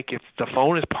feel like the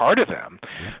phone is part of them.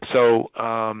 Yeah. So,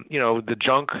 the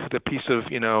junk, the piece of,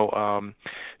 the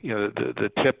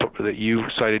tip that you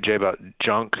cited, Jay, about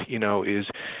junk, is,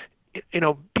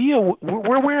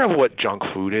 we're aware of what junk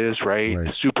food is,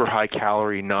 right? Super high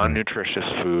calorie, non-nutritious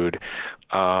food.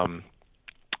 And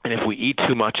if we eat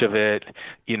too much of it,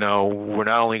 we're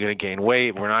not only going to gain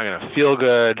weight, we're not going to feel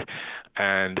good,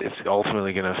 and it's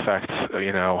ultimately going to affect,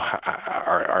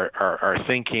 our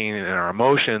thinking and our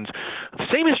emotions. The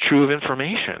same is true of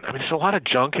information. I mean, there's a lot of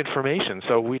junk information.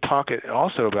 So we talk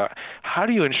also about how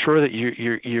do you ensure that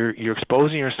you're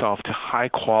exposing yourself to high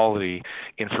quality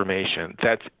information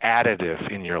that's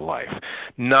additive in your life,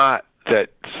 not that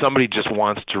somebody just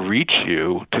wants to reach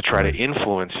you to try to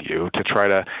influence you, to try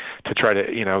to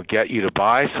get you to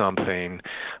buy something.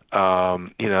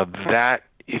 That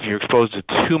if you're exposed to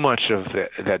too much of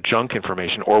that junk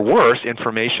information, or worse,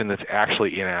 information that's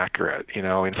actually inaccurate,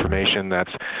 information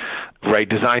that's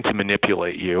designed to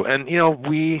manipulate you. And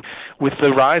we, with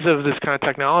the rise of this kind of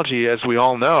technology, as we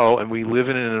all know, and we live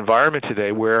in an environment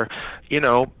today where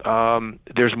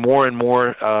there's more and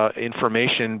more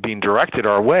information being directed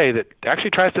our way that actually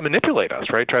tries to manipulate us,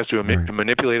 right? Tries to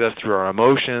manipulate us through our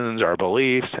emotions, our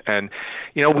beliefs, and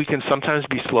we can sometimes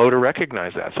be slow to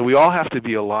recognize that. So we all have to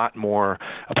be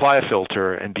apply a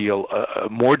filter and be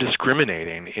more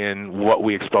discriminating in what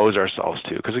we expose ourselves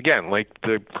to. Because again, like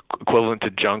the equivalent to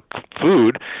junk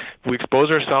food, we expose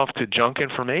ourselves to junk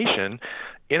information.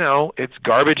 It's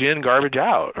garbage in, garbage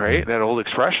out, right? That old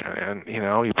expression. And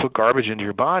you put garbage into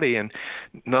your body, and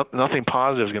nothing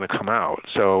positive is going to come out.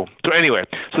 So anyway,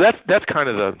 that's kind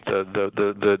of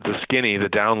the skinny, the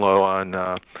down low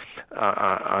on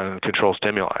control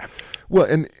stimuli. Well,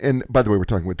 and by the way, we're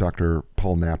talking with Dr.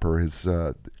 Paul Napper, his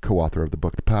co-author of the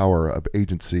book, The Power of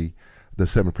Agency, The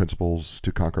 7 Principles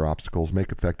to Conquer Obstacles,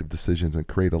 Make Effective Decisions, and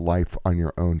Create a Life on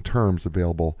Your Own Terms,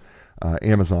 available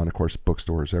Amazon, of course,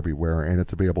 bookstores everywhere, and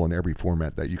it's available in every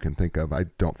format that you can think of. I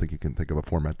don't think you can think of a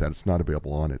format that it's not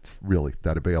available on. It's really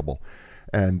that available.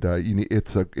 And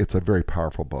it's a very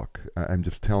powerful book. I'm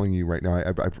just telling you right now,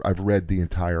 I've read the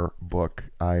entire book.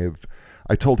 I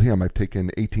told him I've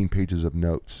taken 18 pages of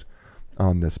notes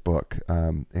on this book,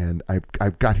 and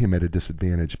I've got him at a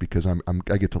disadvantage because I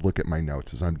get to look at my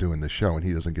notes as I'm doing the show, and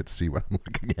he doesn't get to see what I'm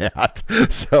looking at.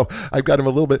 So I've got him a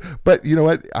little bit, but you know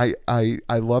what? I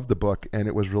love the book, and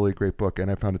it was really a great book,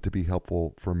 and I found it to be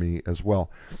helpful for me as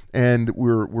well. And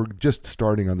we're just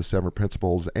starting on the 7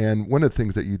 principles, and one of the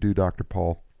things that you do, Dr.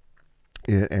 Paul,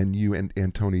 and you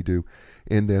and Tony do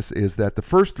in this, is that the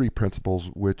first 3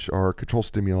 principles, which are control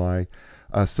stimuli,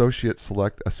 associate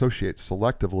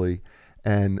selectively,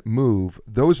 and move,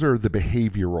 those are the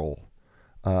behavioral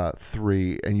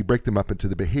three, and you break them up into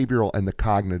the behavioral and the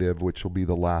cognitive, which will be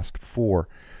the last four.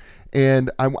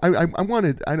 And I want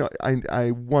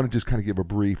to just kind of give a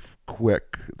brief,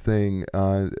 quick thing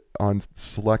on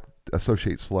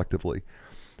associate selectively.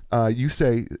 You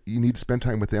say you need to spend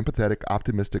time with empathetic,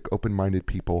 optimistic, open-minded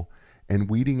people, and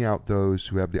weeding out those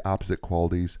who have the opposite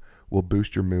qualities will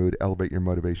boost your mood, elevate your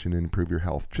motivation, and improve your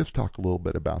health. Just talk a little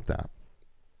bit about that.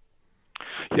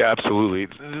 Yeah, absolutely.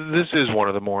 This is one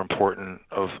of the more important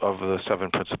of the 7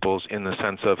 principles, in the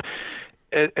sense of,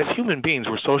 as human beings,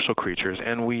 we're social creatures,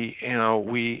 and we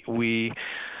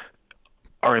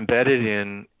are embedded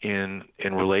in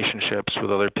relationships with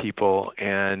other people,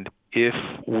 and if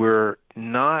we're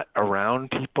not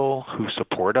around people who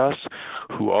support us,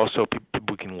 who also people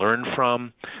we can learn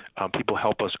from, people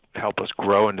help us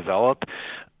grow and develop,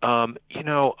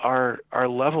 our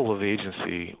level of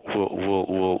agency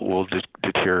will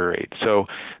deteriorate. So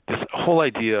this whole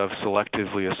idea of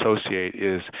selectively associate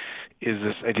is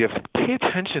this idea of pay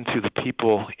attention to the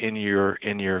people in your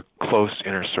close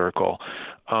inner circle,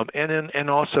 and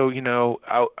also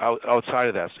outside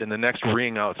of that, in the next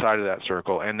ring outside of that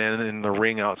circle, and then in the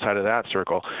ring outside of that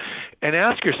circle, and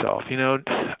ask yourself,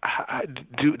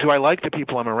 do I like the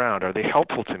people I'm around? Are they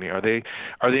helpful to me? Are they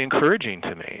encouraging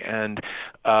to me? And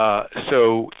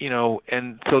so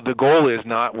the goal is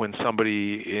not, when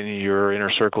somebody in your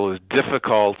inner circle is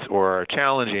difficult or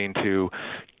challenging, to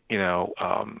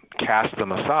cast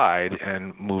them aside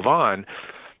and move on.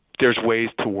 There's ways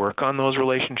to work on those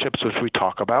relationships, which we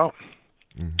talk about,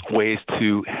 ways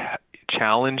to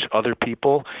challenge other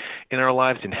people in our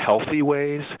lives in healthy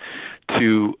ways,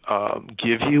 to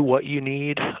give you what you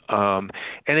need. And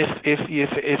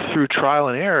if through trial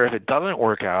and error, if it doesn't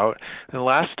work out, then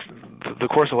the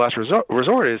course of last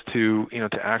resort is to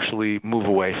actually move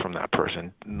away from that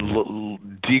person,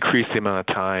 decrease the amount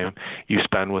of time you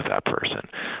spend with that person,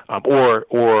 or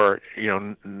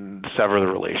sever the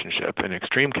relationship in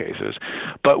extreme cases.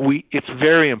 But it's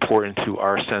very important to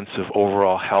our sense of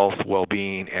overall health,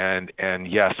 well-being, and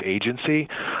yes, agency,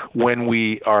 when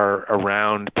we are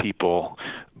around people,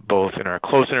 both in our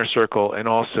close inner circle and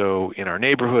also in our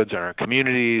neighborhoods, in our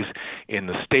communities, in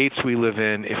the states we live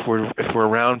in. If we're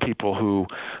around people who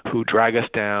drag us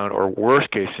down, or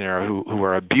worst case scenario, who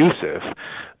are abusive,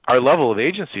 our level of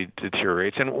agency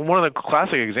deteriorates. And one of the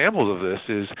classic examples of this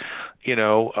is,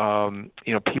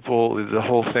 people, the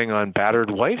whole thing on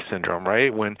battered wife syndrome,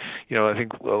 right? When, I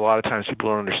think a lot of times people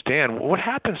don't understand what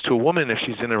happens to a woman if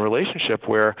she's in a relationship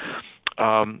where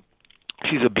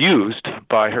she's abused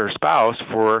by her spouse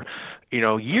for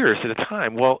years at a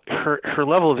time. Well, her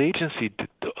level of agency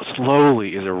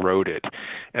slowly is eroded.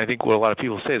 And I think what a lot of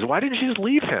people say is, why didn't she just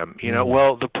leave him?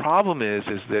 Well, the problem is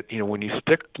that when you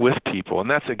stick with people, and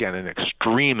that's again an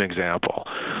extreme example,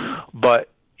 but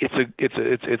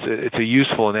it's a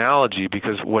useful analogy,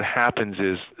 because what happens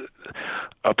is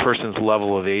a person's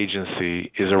level of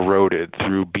agency is eroded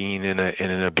through being in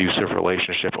an abusive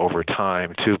relationship over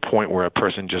time, to the point where a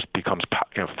person just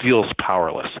feels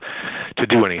powerless to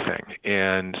do anything.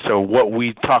 And so what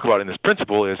we talk about in this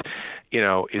principle is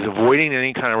avoiding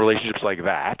any kind of relationships like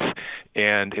that,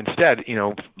 and instead,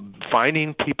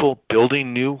 finding people,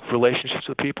 building new relationships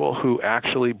with people who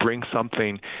actually bring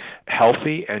something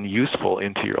healthy and useful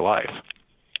into your life.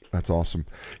 That's awesome.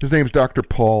 His name is Dr.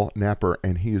 Paul Napper,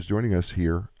 and he is joining us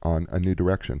here on A New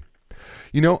Direction.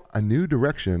 A New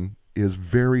Direction is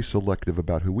very selective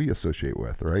about who we associate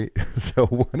with, right? So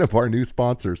one of our new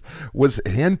sponsors was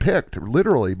handpicked,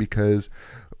 literally, because,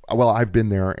 well, I've been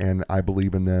there and I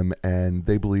believe in them, and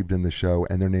they believed in the show,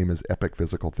 and their name is Epic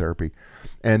Physical Therapy.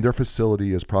 And their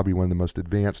facility is probably one of the most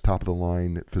advanced,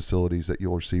 top-of-the-line facilities that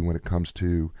you'll see when it comes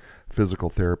to physical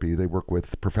therapy. They work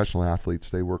with professional athletes.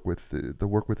 They work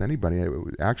with anybody,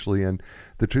 actually. And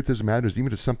the truth of the matter is, even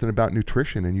if it's something about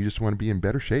nutrition and you just want to be in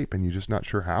better shape and you're just not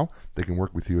sure how, they can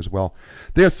work with you as well.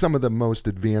 They have some of the most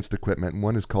advanced equipment, and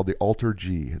one is called the Alter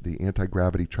G, the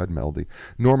anti-gravity treadmill, the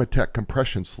Normatec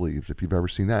compression sleeves, if you've ever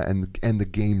seen that, and the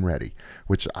Game Ready,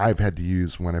 which I've had to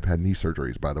use when I've had knee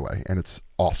surgeries, by the way, and it's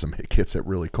awesome. It gets it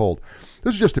really cold.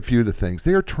 Those are just a few of the things.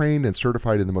 They are trained and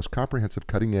certified in the most comprehensive,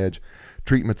 cutting-edge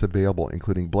treatments available,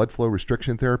 including blood flow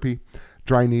restriction therapy,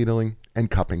 dry needling,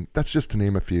 and cupping. That's just to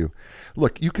name a few.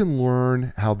 Look, you can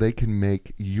learn how they can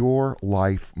make your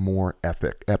life more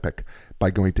epic by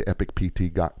going to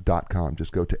epicpt.com.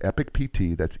 Just go to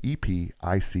epicpt, that's EPICPT.com.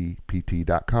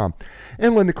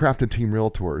 And Linda Craft and Team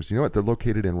Realtors, you know what? They're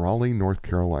located in Raleigh, North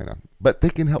Carolina. But they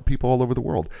can help people all over the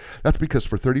world. That's because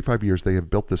for 35 years they have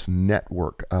built this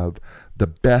network of the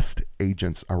best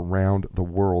agents around the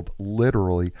world,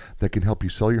 literally, that can help you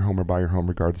sell your home or buy your home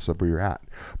regardless of where you're at.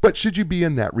 But should you be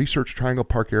in that Research Triangle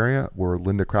Park area where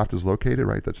Linda Craft is located,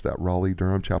 right? That's that Raleigh,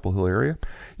 Durham, Chapel Hill area.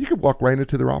 You can walk right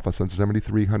into their office on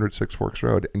 7300 Six Forks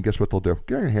Road, and guess what they'll do?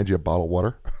 They're going to hand you a bottle of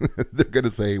water. They're going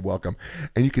to say welcome.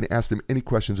 And you can ask them any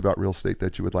questions about real estate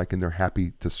that you would like, and they're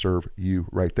happy to serve you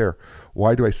right there.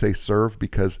 Why do I say serve?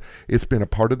 Because it's been a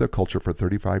part of the culture for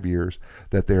 35 years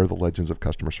that they are the legends of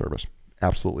customer service.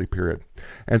 Absolutely, period.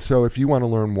 And so if you want to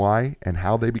learn why and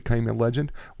how they became a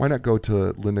legend, why not go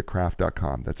to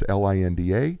lindacraft.com. That's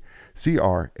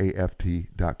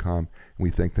LINDACRAFT.com. We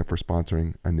thank them for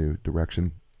sponsoring A New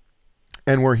Direction.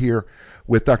 And we're here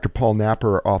with Dr. Paul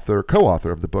Napper,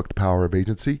 co-author of the book, The Power of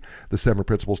Agency, The 7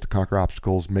 Principles to Conquer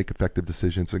Obstacles, Make Effective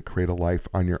Decisions, and Create a Life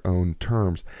on Your Own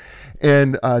Terms.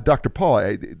 And Dr.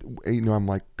 Paul, I'm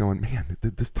like going, man,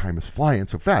 this time is flying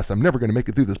so fast. I'm never going to make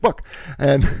it through this book,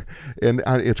 and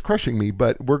it's crushing me.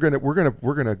 But we're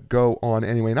gonna go on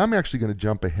anyway. And I'm actually going to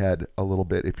jump ahead a little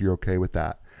bit if you're okay with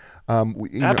that.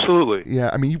 Absolutely.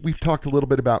 Yeah, I mean, we've talked a little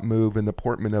bit about move and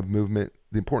the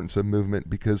importance of movement,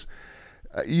 because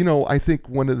I think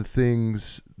one of the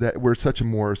things that we're such a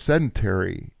more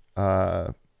sedentary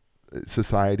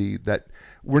society that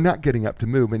we're not getting up to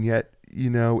move, and yet,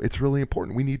 it's really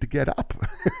important. We need to get up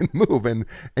and move, and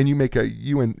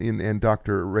you and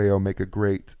Dr. Rayo make a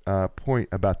great point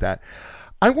about that.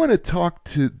 I want to talk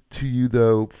to you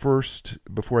though first,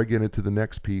 before I get into the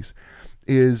next piece,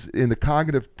 is in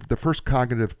the first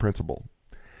cognitive principle,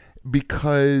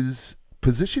 because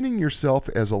positioning yourself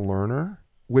as a learner,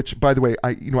 which, by the way,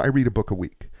 I read a book a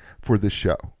week for this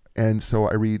show. And so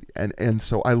I read, and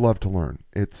so I love to learn.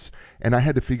 And I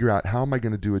had to figure out, how am I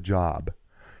going to do a job,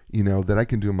 that I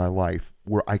can do in my life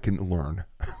where I can learn,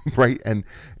 right? And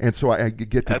so I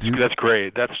get to do. That's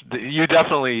great. You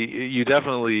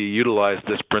definitely utilize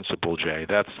this principle, Jay.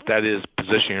 That is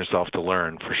positioning yourself to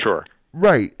learn, for sure.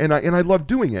 Right. And I love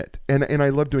doing it. And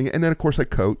I love doing it. And then of course I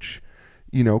coach,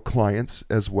 clients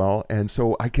as well. And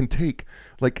so I can take,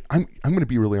 I'm going to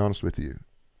be really honest with you,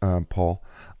 Paul.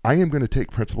 I am going to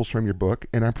take principles from your book,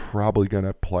 and I'm probably going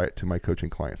to apply it to my coaching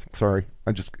clients. Sorry,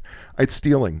 it's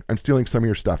stealing. I'm stealing some of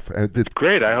your stuff. It's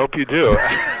great. I hope you do.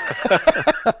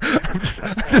 I'm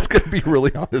just going to be really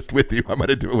honest with you. I'm going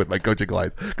to do it with my coaching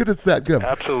clients because it's that good.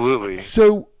 Absolutely.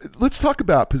 So let's talk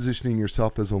about positioning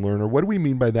yourself as a learner. What do we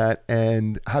mean by that,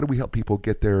 and how do we help people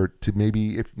get there to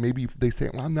maybe if they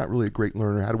say, well, I'm not really a great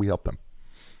learner, how do we help them?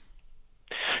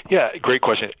 Yeah, great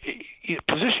question.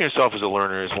 Position yourself as a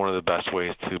learner is one of the best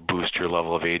ways to boost your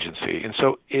level of agency. And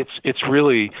so it's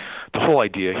really, the whole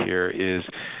idea here is,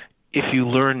 if you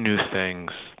learn new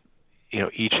things,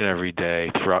 each and every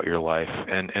day throughout your life,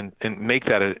 and make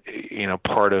that a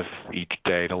part of each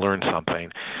day to learn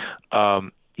something,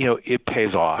 it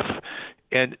pays off.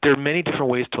 And there are many different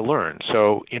ways to learn.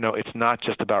 So, it's not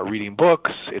just about reading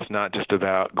books. It's not just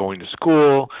about going to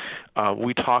school.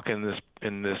 We talk in this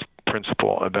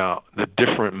principle about the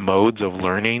different modes of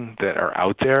learning that are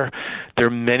out there. There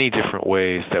are many different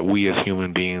ways that we as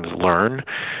human beings learn.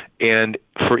 And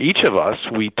for each of us,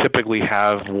 we typically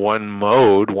have one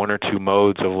or two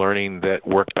modes of learning that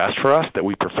work best for us, that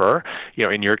we prefer.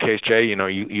 In your case, Jay,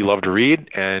 you love to read,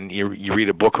 and you read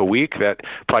a book a week. That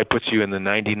probably puts you in the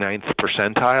 99th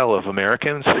percentile of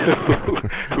Americans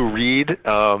who read,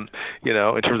 in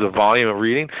terms of volume of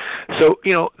reading. So,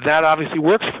 that obviously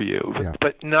works for you. Yeah.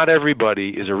 But not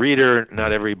everybody is a reader.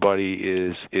 Not everybody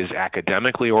is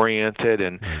academically oriented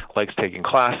and likes taking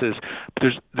classes. But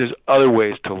there's other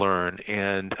ways to learn.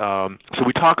 And so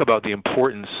we talk about the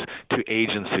importance to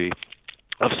agency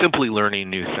of simply learning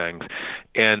new things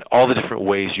and all the different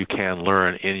ways you can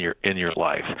learn in your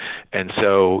life. And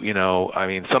so,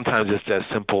 sometimes it's as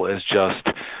simple as just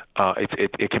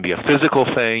it can be a physical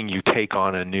thing. You take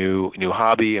on a new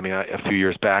hobby. A few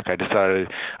years back, I've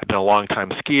been a long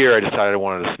time skier. I decided I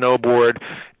wanted to snowboard,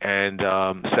 and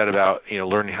set about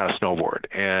learning how to snowboard.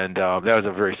 And that was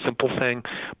a very simple thing,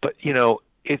 but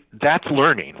that's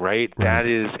learning, right? That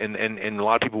is, and a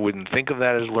lot of people wouldn't think of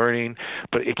that as learning,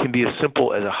 but it can be as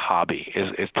simple as a hobby,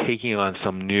 as taking on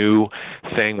some new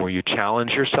thing where you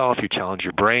challenge yourself, you challenge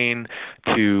your brain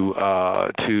to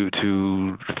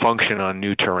function on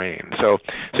new terrain. So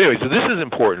this is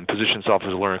important. Position yourself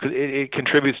as a learner, because it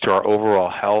contributes to our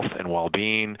overall health and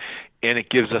well-being, and it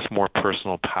gives us more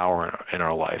personal power in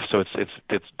our life. So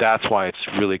that's why it's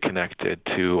really connected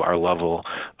to our level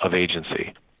of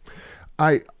agency.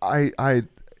 I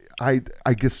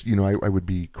guess I would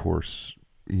be, of course,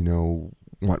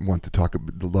 want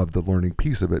to love the learning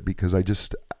piece of it, because I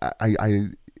just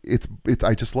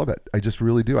love it. I just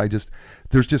really do. I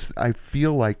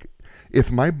feel like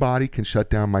if my body can shut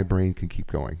down, my brain can keep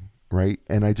going, right?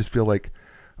 And I just feel like,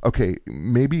 okay,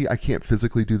 maybe I can't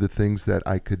physically do the things that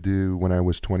I could do when I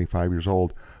was 25 years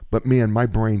old, but man, my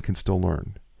brain can still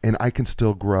learn, and I can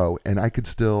still grow, and I could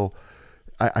still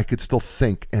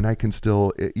think, and I can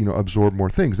still absorb more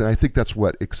things. And I think that's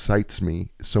what excites me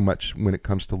so much when it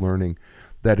comes to learning,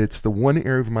 that it's the one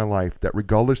area of my life that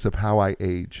regardless of how I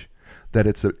age, that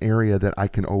it's an area that I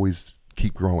can always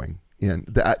keep growing in,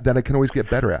 that I can always get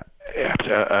better at.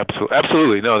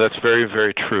 Absolutely. No, that's very,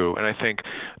 very true. And I think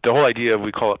the whole idea of,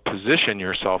 we call it position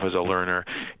yourself as a learner,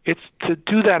 it's to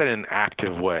do that in an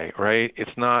active way, right?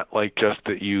 It's not like just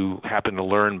that you happen to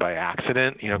learn by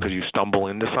accident, because you stumble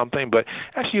into something, but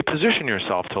actually you position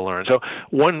yourself to learn. So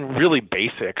one really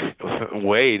basic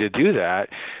way to do that,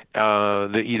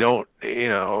 that you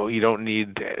don't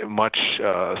need much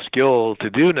skill to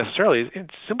do necessarily, is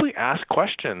simply ask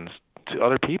questions to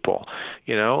other people.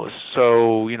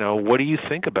 So what do you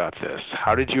think about this?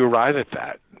 How did you arrive at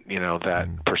that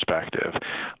perspective?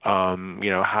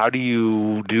 How do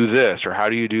you do this, or how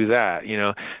do you do that?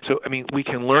 So I mean, we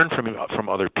can learn from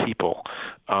other people,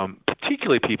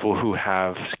 particularly people who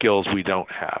have skills we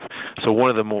don't have. So one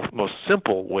of the most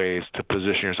simple ways to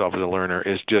position yourself as a learner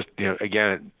is just,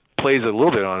 again, plays a little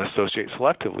bit on associate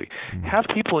selectively. Have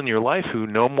people in your life who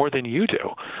know more than you do,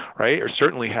 right? Or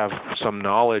certainly have some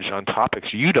knowledge on topics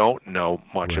you don't know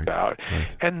much about,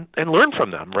 and learn from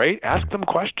them, right? Ask them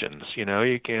questions.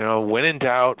 When in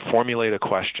doubt, formulate a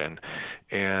question.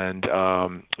 And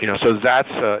so that's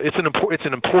it's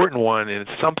an important one, and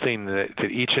it's something that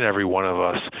each and every one of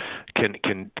us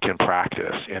can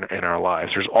practice in our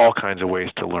lives. There's all kinds of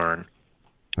ways to learn.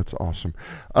 That's awesome.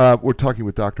 We're talking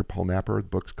with Dr. Paul Napper. The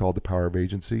book's called The Power of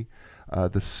Agency.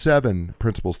 The 7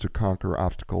 Principles to Conquer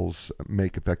Obstacles,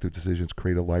 Make Effective Decisions,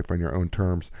 Create a Life on Your Own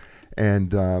Terms.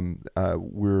 And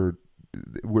we're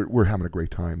having a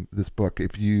great time. This book,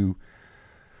 if you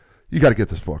got to get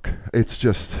this book.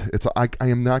 I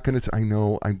am not going to, I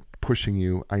know I'm pushing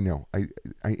you. I know. And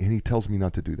he tells me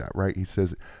not to do that, right? He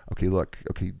says, okay, look,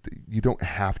 you don't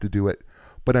have to do it,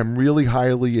 but I'm really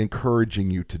highly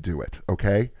encouraging you to do it,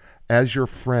 okay? As your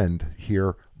friend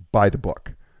here, buy the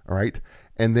book, all right?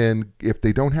 And then if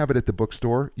they don't have it at the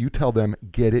bookstore, you tell them,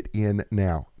 get it in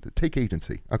now. Take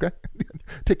agency, okay?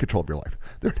 Take control of your life.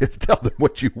 There it is. Tell them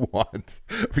what you want,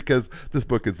 because this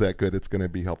book is that good. It's going to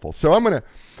be helpful. So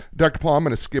Dr. Paul, I'm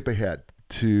going to skip ahead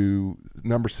to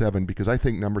number 7, because I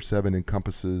think number 7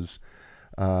 encompasses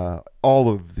all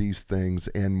of these things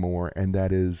and more, and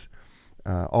that is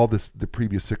the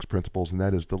previous 6 principles, and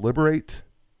that is deliberate,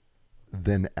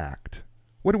 then act.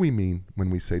 What do we mean when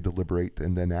we say deliberate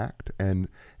and then act, and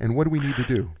what do we need to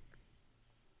do?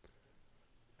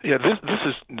 Yeah, this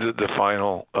is the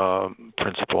final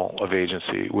principle of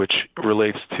agency, which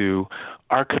relates to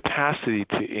our capacity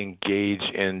to engage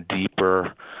in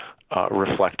deeper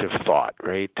reflective thought,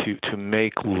 right? To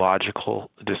make logical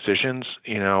decisions,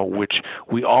 which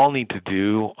we all need to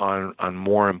do on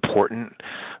more important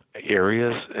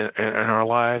areas in our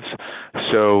lives.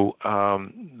 So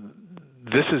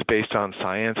this is based on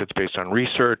science. It's based on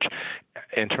research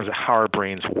in terms of how our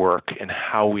brains work and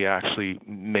how we actually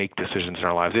make decisions in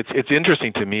our lives. It's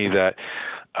interesting to me that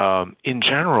in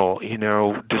general,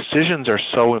 decisions are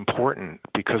so important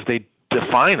because they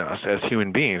define us as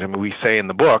human beings. I mean, we say in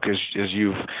the book, as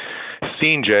you've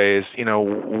seen, Jay, is,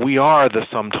 we are the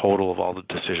sum total of all the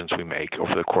decisions we make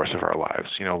over the course of our lives,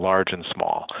 large and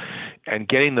small. And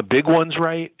getting the big ones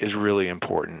right is really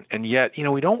important. And yet,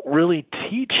 we don't really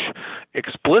teach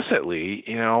explicitly,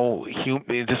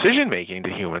 decision making to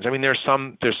humans. I mean, there's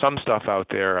some stuff out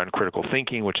there on critical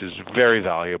thinking, which is very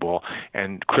valuable.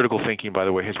 And critical thinking, by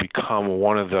the way, has become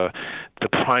one of the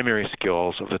primary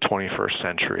skills of the 21st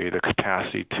century, the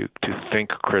capacity to think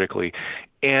critically.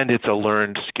 And it's a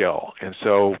learned skill. And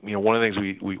so, one of the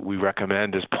things we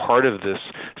recommend as part of this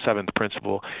 7th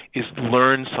principle is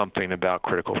learn something about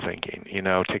critical thinking.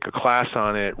 Take a class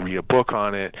on it, read a book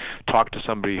on it, talk to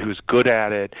somebody who's good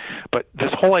at it. But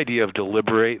this whole idea of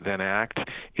deliberate then act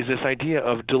is this idea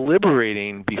of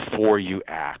deliberating before you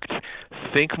act.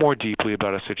 Think more deeply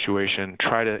about a situation.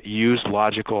 Try to use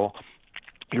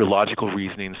your logical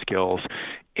reasoning skills.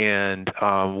 And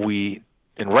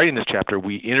in writing this chapter,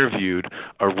 we interviewed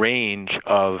a range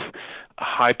of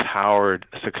high-powered,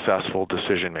 successful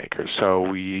decision makers. So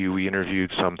we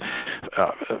interviewed some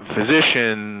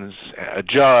physicians, a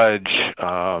judge,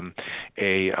 a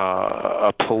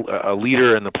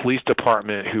leader in the police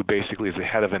department who basically is the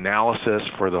head of analysis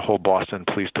for the whole Boston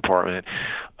Police Department,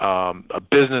 a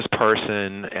business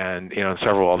person, and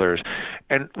several others.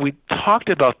 And we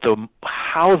talked about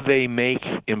how they make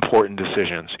important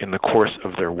decisions in the course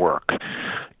of their work,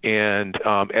 and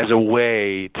as a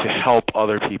way to help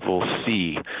other people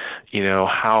see,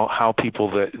 how people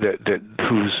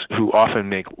who often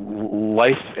make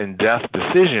life and death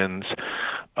decisions,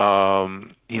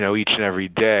 each and every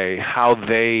day, how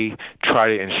they try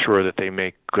to ensure that they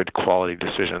make good quality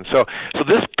decisions. So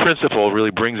this principle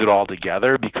really brings it all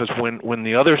together, because when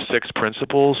the other 6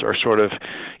 principles are sort of,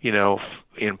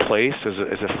 in place as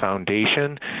a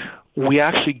foundation, we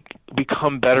actually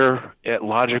become better at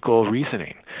logical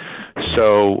reasoning.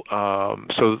 So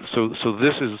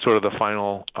this is sort of the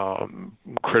final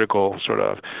critical sort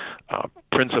of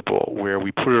principle where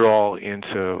we put it all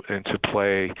into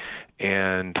play,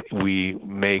 and we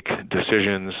make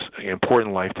decisions,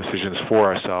 important life decisions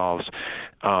for ourselves,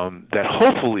 that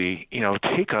hopefully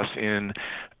take us in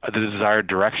the desired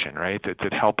direction, right?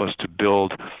 That help us to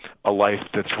build a life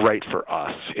that's right for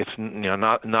us. It's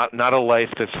not a life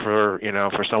that's for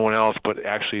someone else, but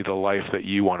actually the life that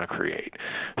you want to create.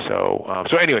 So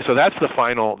anyway, so that's the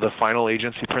final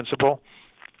agency principle.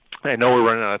 I know we're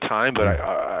running out of time, but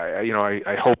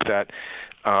I hope that.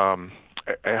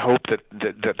 I hope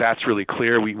that that's really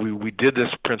clear. We did this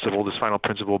final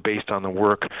principle, based on the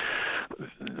work,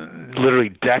 literally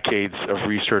decades of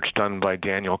research done by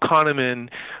Daniel Kahneman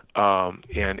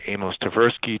and Amos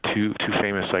Tversky, two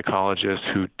famous psychologists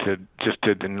who did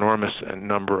an enormous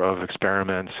number of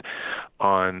experiments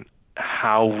on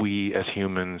how we as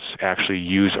humans actually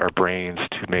use our brains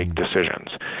to make decisions.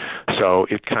 So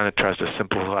it kind of tries to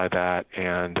simplify that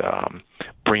and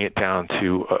bring it down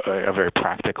to a very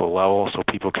practical level, so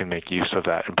people can make use of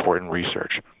that important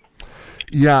research.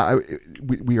 Yeah,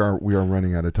 we are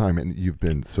running out of time, and you've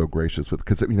been so gracious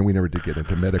because we never did get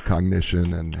into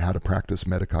metacognition and how to practice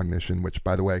metacognition, which,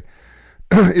 by the way,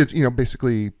 is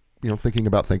basically thinking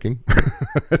about thinking,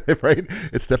 right?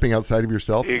 It's stepping outside of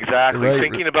yourself. Exactly, right?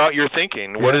 Thinking about your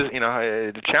thinking. Yeah. What is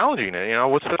challenging it?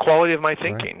 What's the quality of my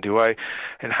thinking? Right.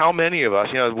 And how many of us?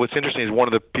 What's interesting is one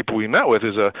of the people we met with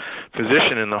is a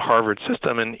physician in the Harvard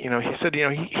system, and he said,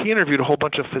 he interviewed a whole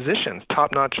bunch of physicians,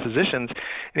 top-notch physicians,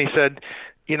 and he said,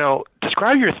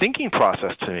 describe your thinking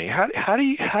process to me. How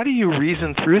do you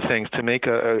reason through things to make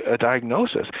a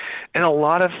diagnosis? And a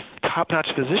lot of top-notch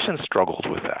physicians struggled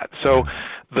with that. So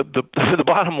the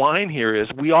bottom line here is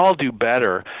we all do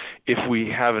better if we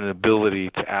have an ability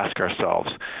to ask ourselves,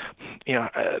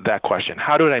 that question: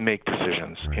 how did I make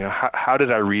decisions? How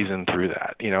did I reason through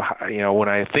that? When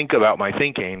I think about my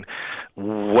thinking,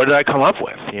 what did I come up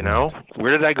with?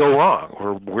 Where did I go wrong,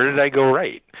 or where did I go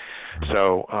right?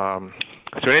 So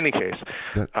in any case,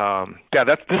 this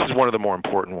is one of the more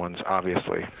important ones,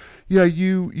 obviously. Yeah,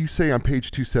 you say on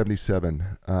page 277,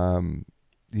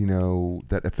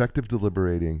 that effective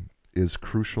deliberating is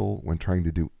crucial when trying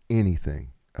to do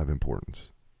anything of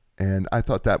importance. And I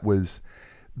thought that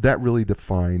really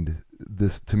defined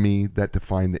this to me. That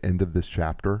defined the end of this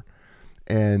chapter.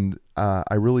 And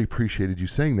I really appreciated you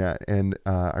saying that, and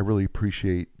I really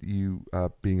appreciate you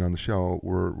being on the show.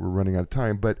 We're running out of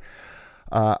time, but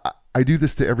I do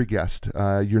this to every guest.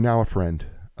 You're now a friend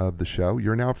of the show.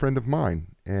 You're now a friend of mine.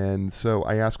 And so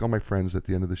I ask all my friends at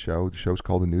the end of the show. The show's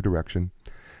called A New Direction.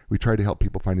 We try to help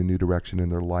people find a new direction in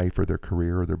their life or their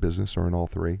career or their business, or in all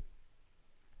three.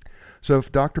 So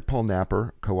if Dr. Paul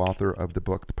Napper, co-author of the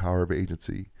book The Power of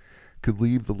Agency, could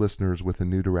leave the listeners with a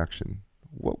new direction,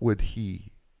 what would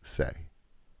he say?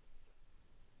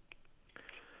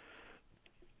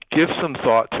 Give some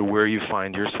thought to where you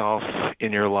find yourself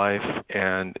in your life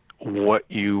and what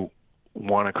you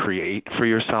want to create for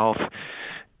yourself,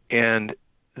 and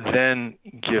then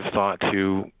give thought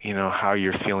to how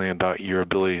you're feeling about your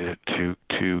ability to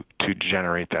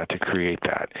generate that, to create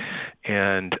that,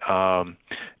 and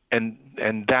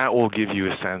that will give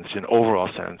you an overall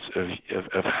sense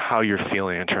of how you're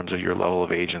feeling in terms of your level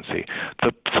of agency.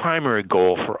 The primary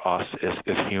goal for us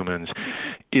as humans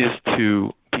is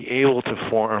to be able to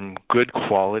form good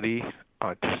quality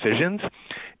decisions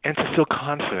and to feel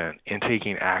confident in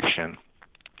taking action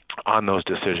on those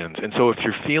decisions. And so if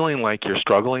you're feeling like you're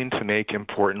struggling to make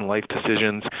important life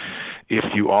decisions, if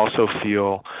you also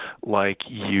feel like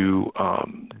you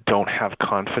don't have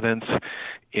confidence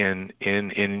in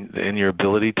your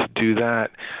ability to do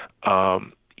that,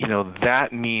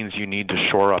 that means you need to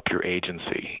shore up your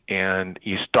agency. And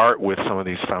you start with some of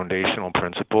these foundational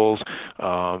principles,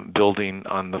 building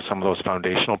on some of those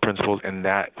foundational principles, and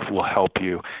that will help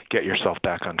you get yourself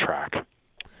back on track.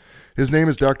 His name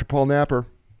is Dr. Paul Napper.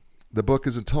 The book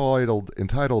is entitled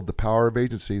The Power of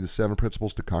Agency, The 7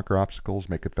 Principles to Conquer Obstacles,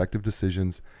 Make Effective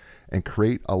Decisions, and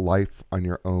Create a Life on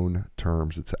Your Own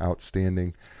Terms. It's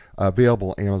outstanding.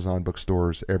 Available Amazon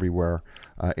bookstores everywhere,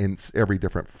 in every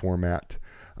different format.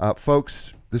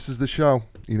 Folks, this is the show.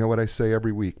 You know what I say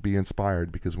every week, be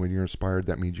inspired, because when you're inspired,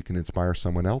 that means you can inspire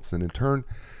someone else, and in turn,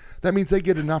 that means they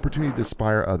get an opportunity to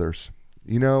inspire others.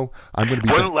 I'm going to be...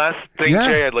 One last thing,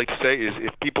 Jay, I'd like to say is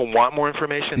if people want more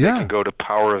information, they can go to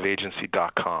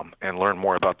powerofagency.com and learn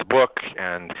more about the book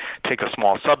and take a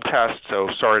small sub-test. So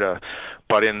sorry to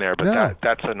butt in there, but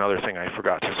that's another thing I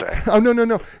forgot to say. Oh,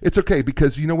 no. It's okay,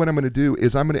 because you know what I'm going to do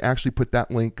is I'm going to actually put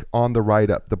that link on the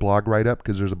write-up, the blog write-up,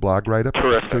 because there's a blog write-up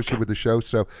associated with the show.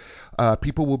 So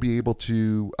people will be able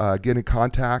to get in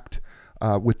contact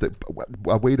with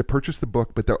a way to purchase the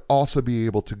book, but they'll also be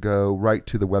able to go right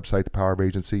to the website, The Power of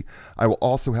Agency. I will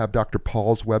also have Dr.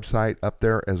 Paul's website up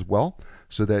there as well,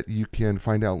 so that you can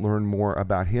find out, learn more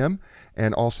about him,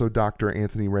 and also Dr.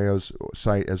 Anthony Rayo's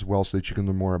site as well, so that you can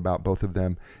learn more about both of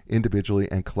them individually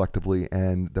and collectively,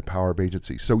 and The Power of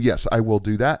Agency. So yes, I will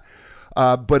do that.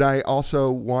 But I also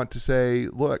want to say,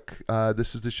 look,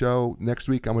 this is the show. Next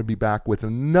week, I'm going to be back with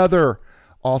another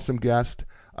awesome guest.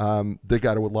 They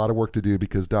got a lot of work to do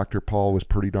because Dr. Paul was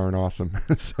pretty darn awesome.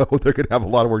 So they're going to have a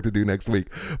lot of work to do next week,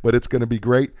 but it's going to be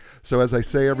great. So as I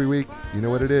say every week, you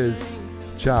know what it is.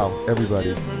 Ciao,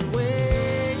 everybody.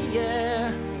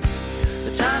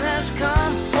 The time has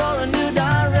come for a new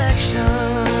direction.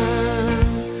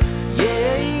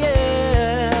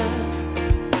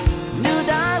 New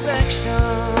direction.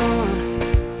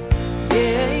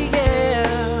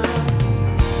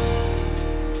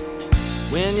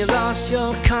 When you lost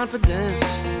your confidence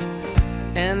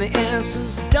and the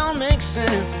answers don't make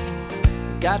sense,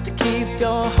 you got to keep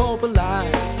your hope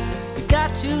alive. You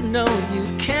got to know you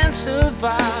can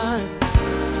survive.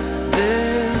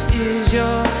 This is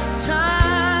your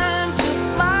time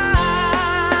to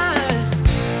fly.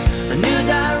 A new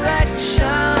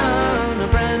direction, a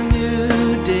brand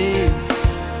new day.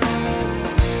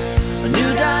 A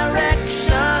new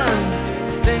direction,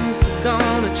 things are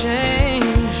gonna change.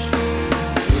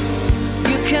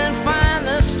 You can find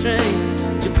the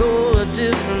strength to go a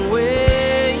different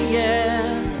way,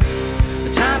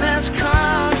 The time has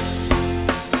come.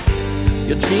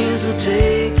 Your dreams will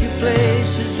take you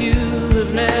places you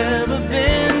have never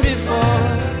been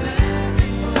before.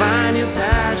 Find your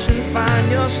passion,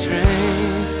 find your strength.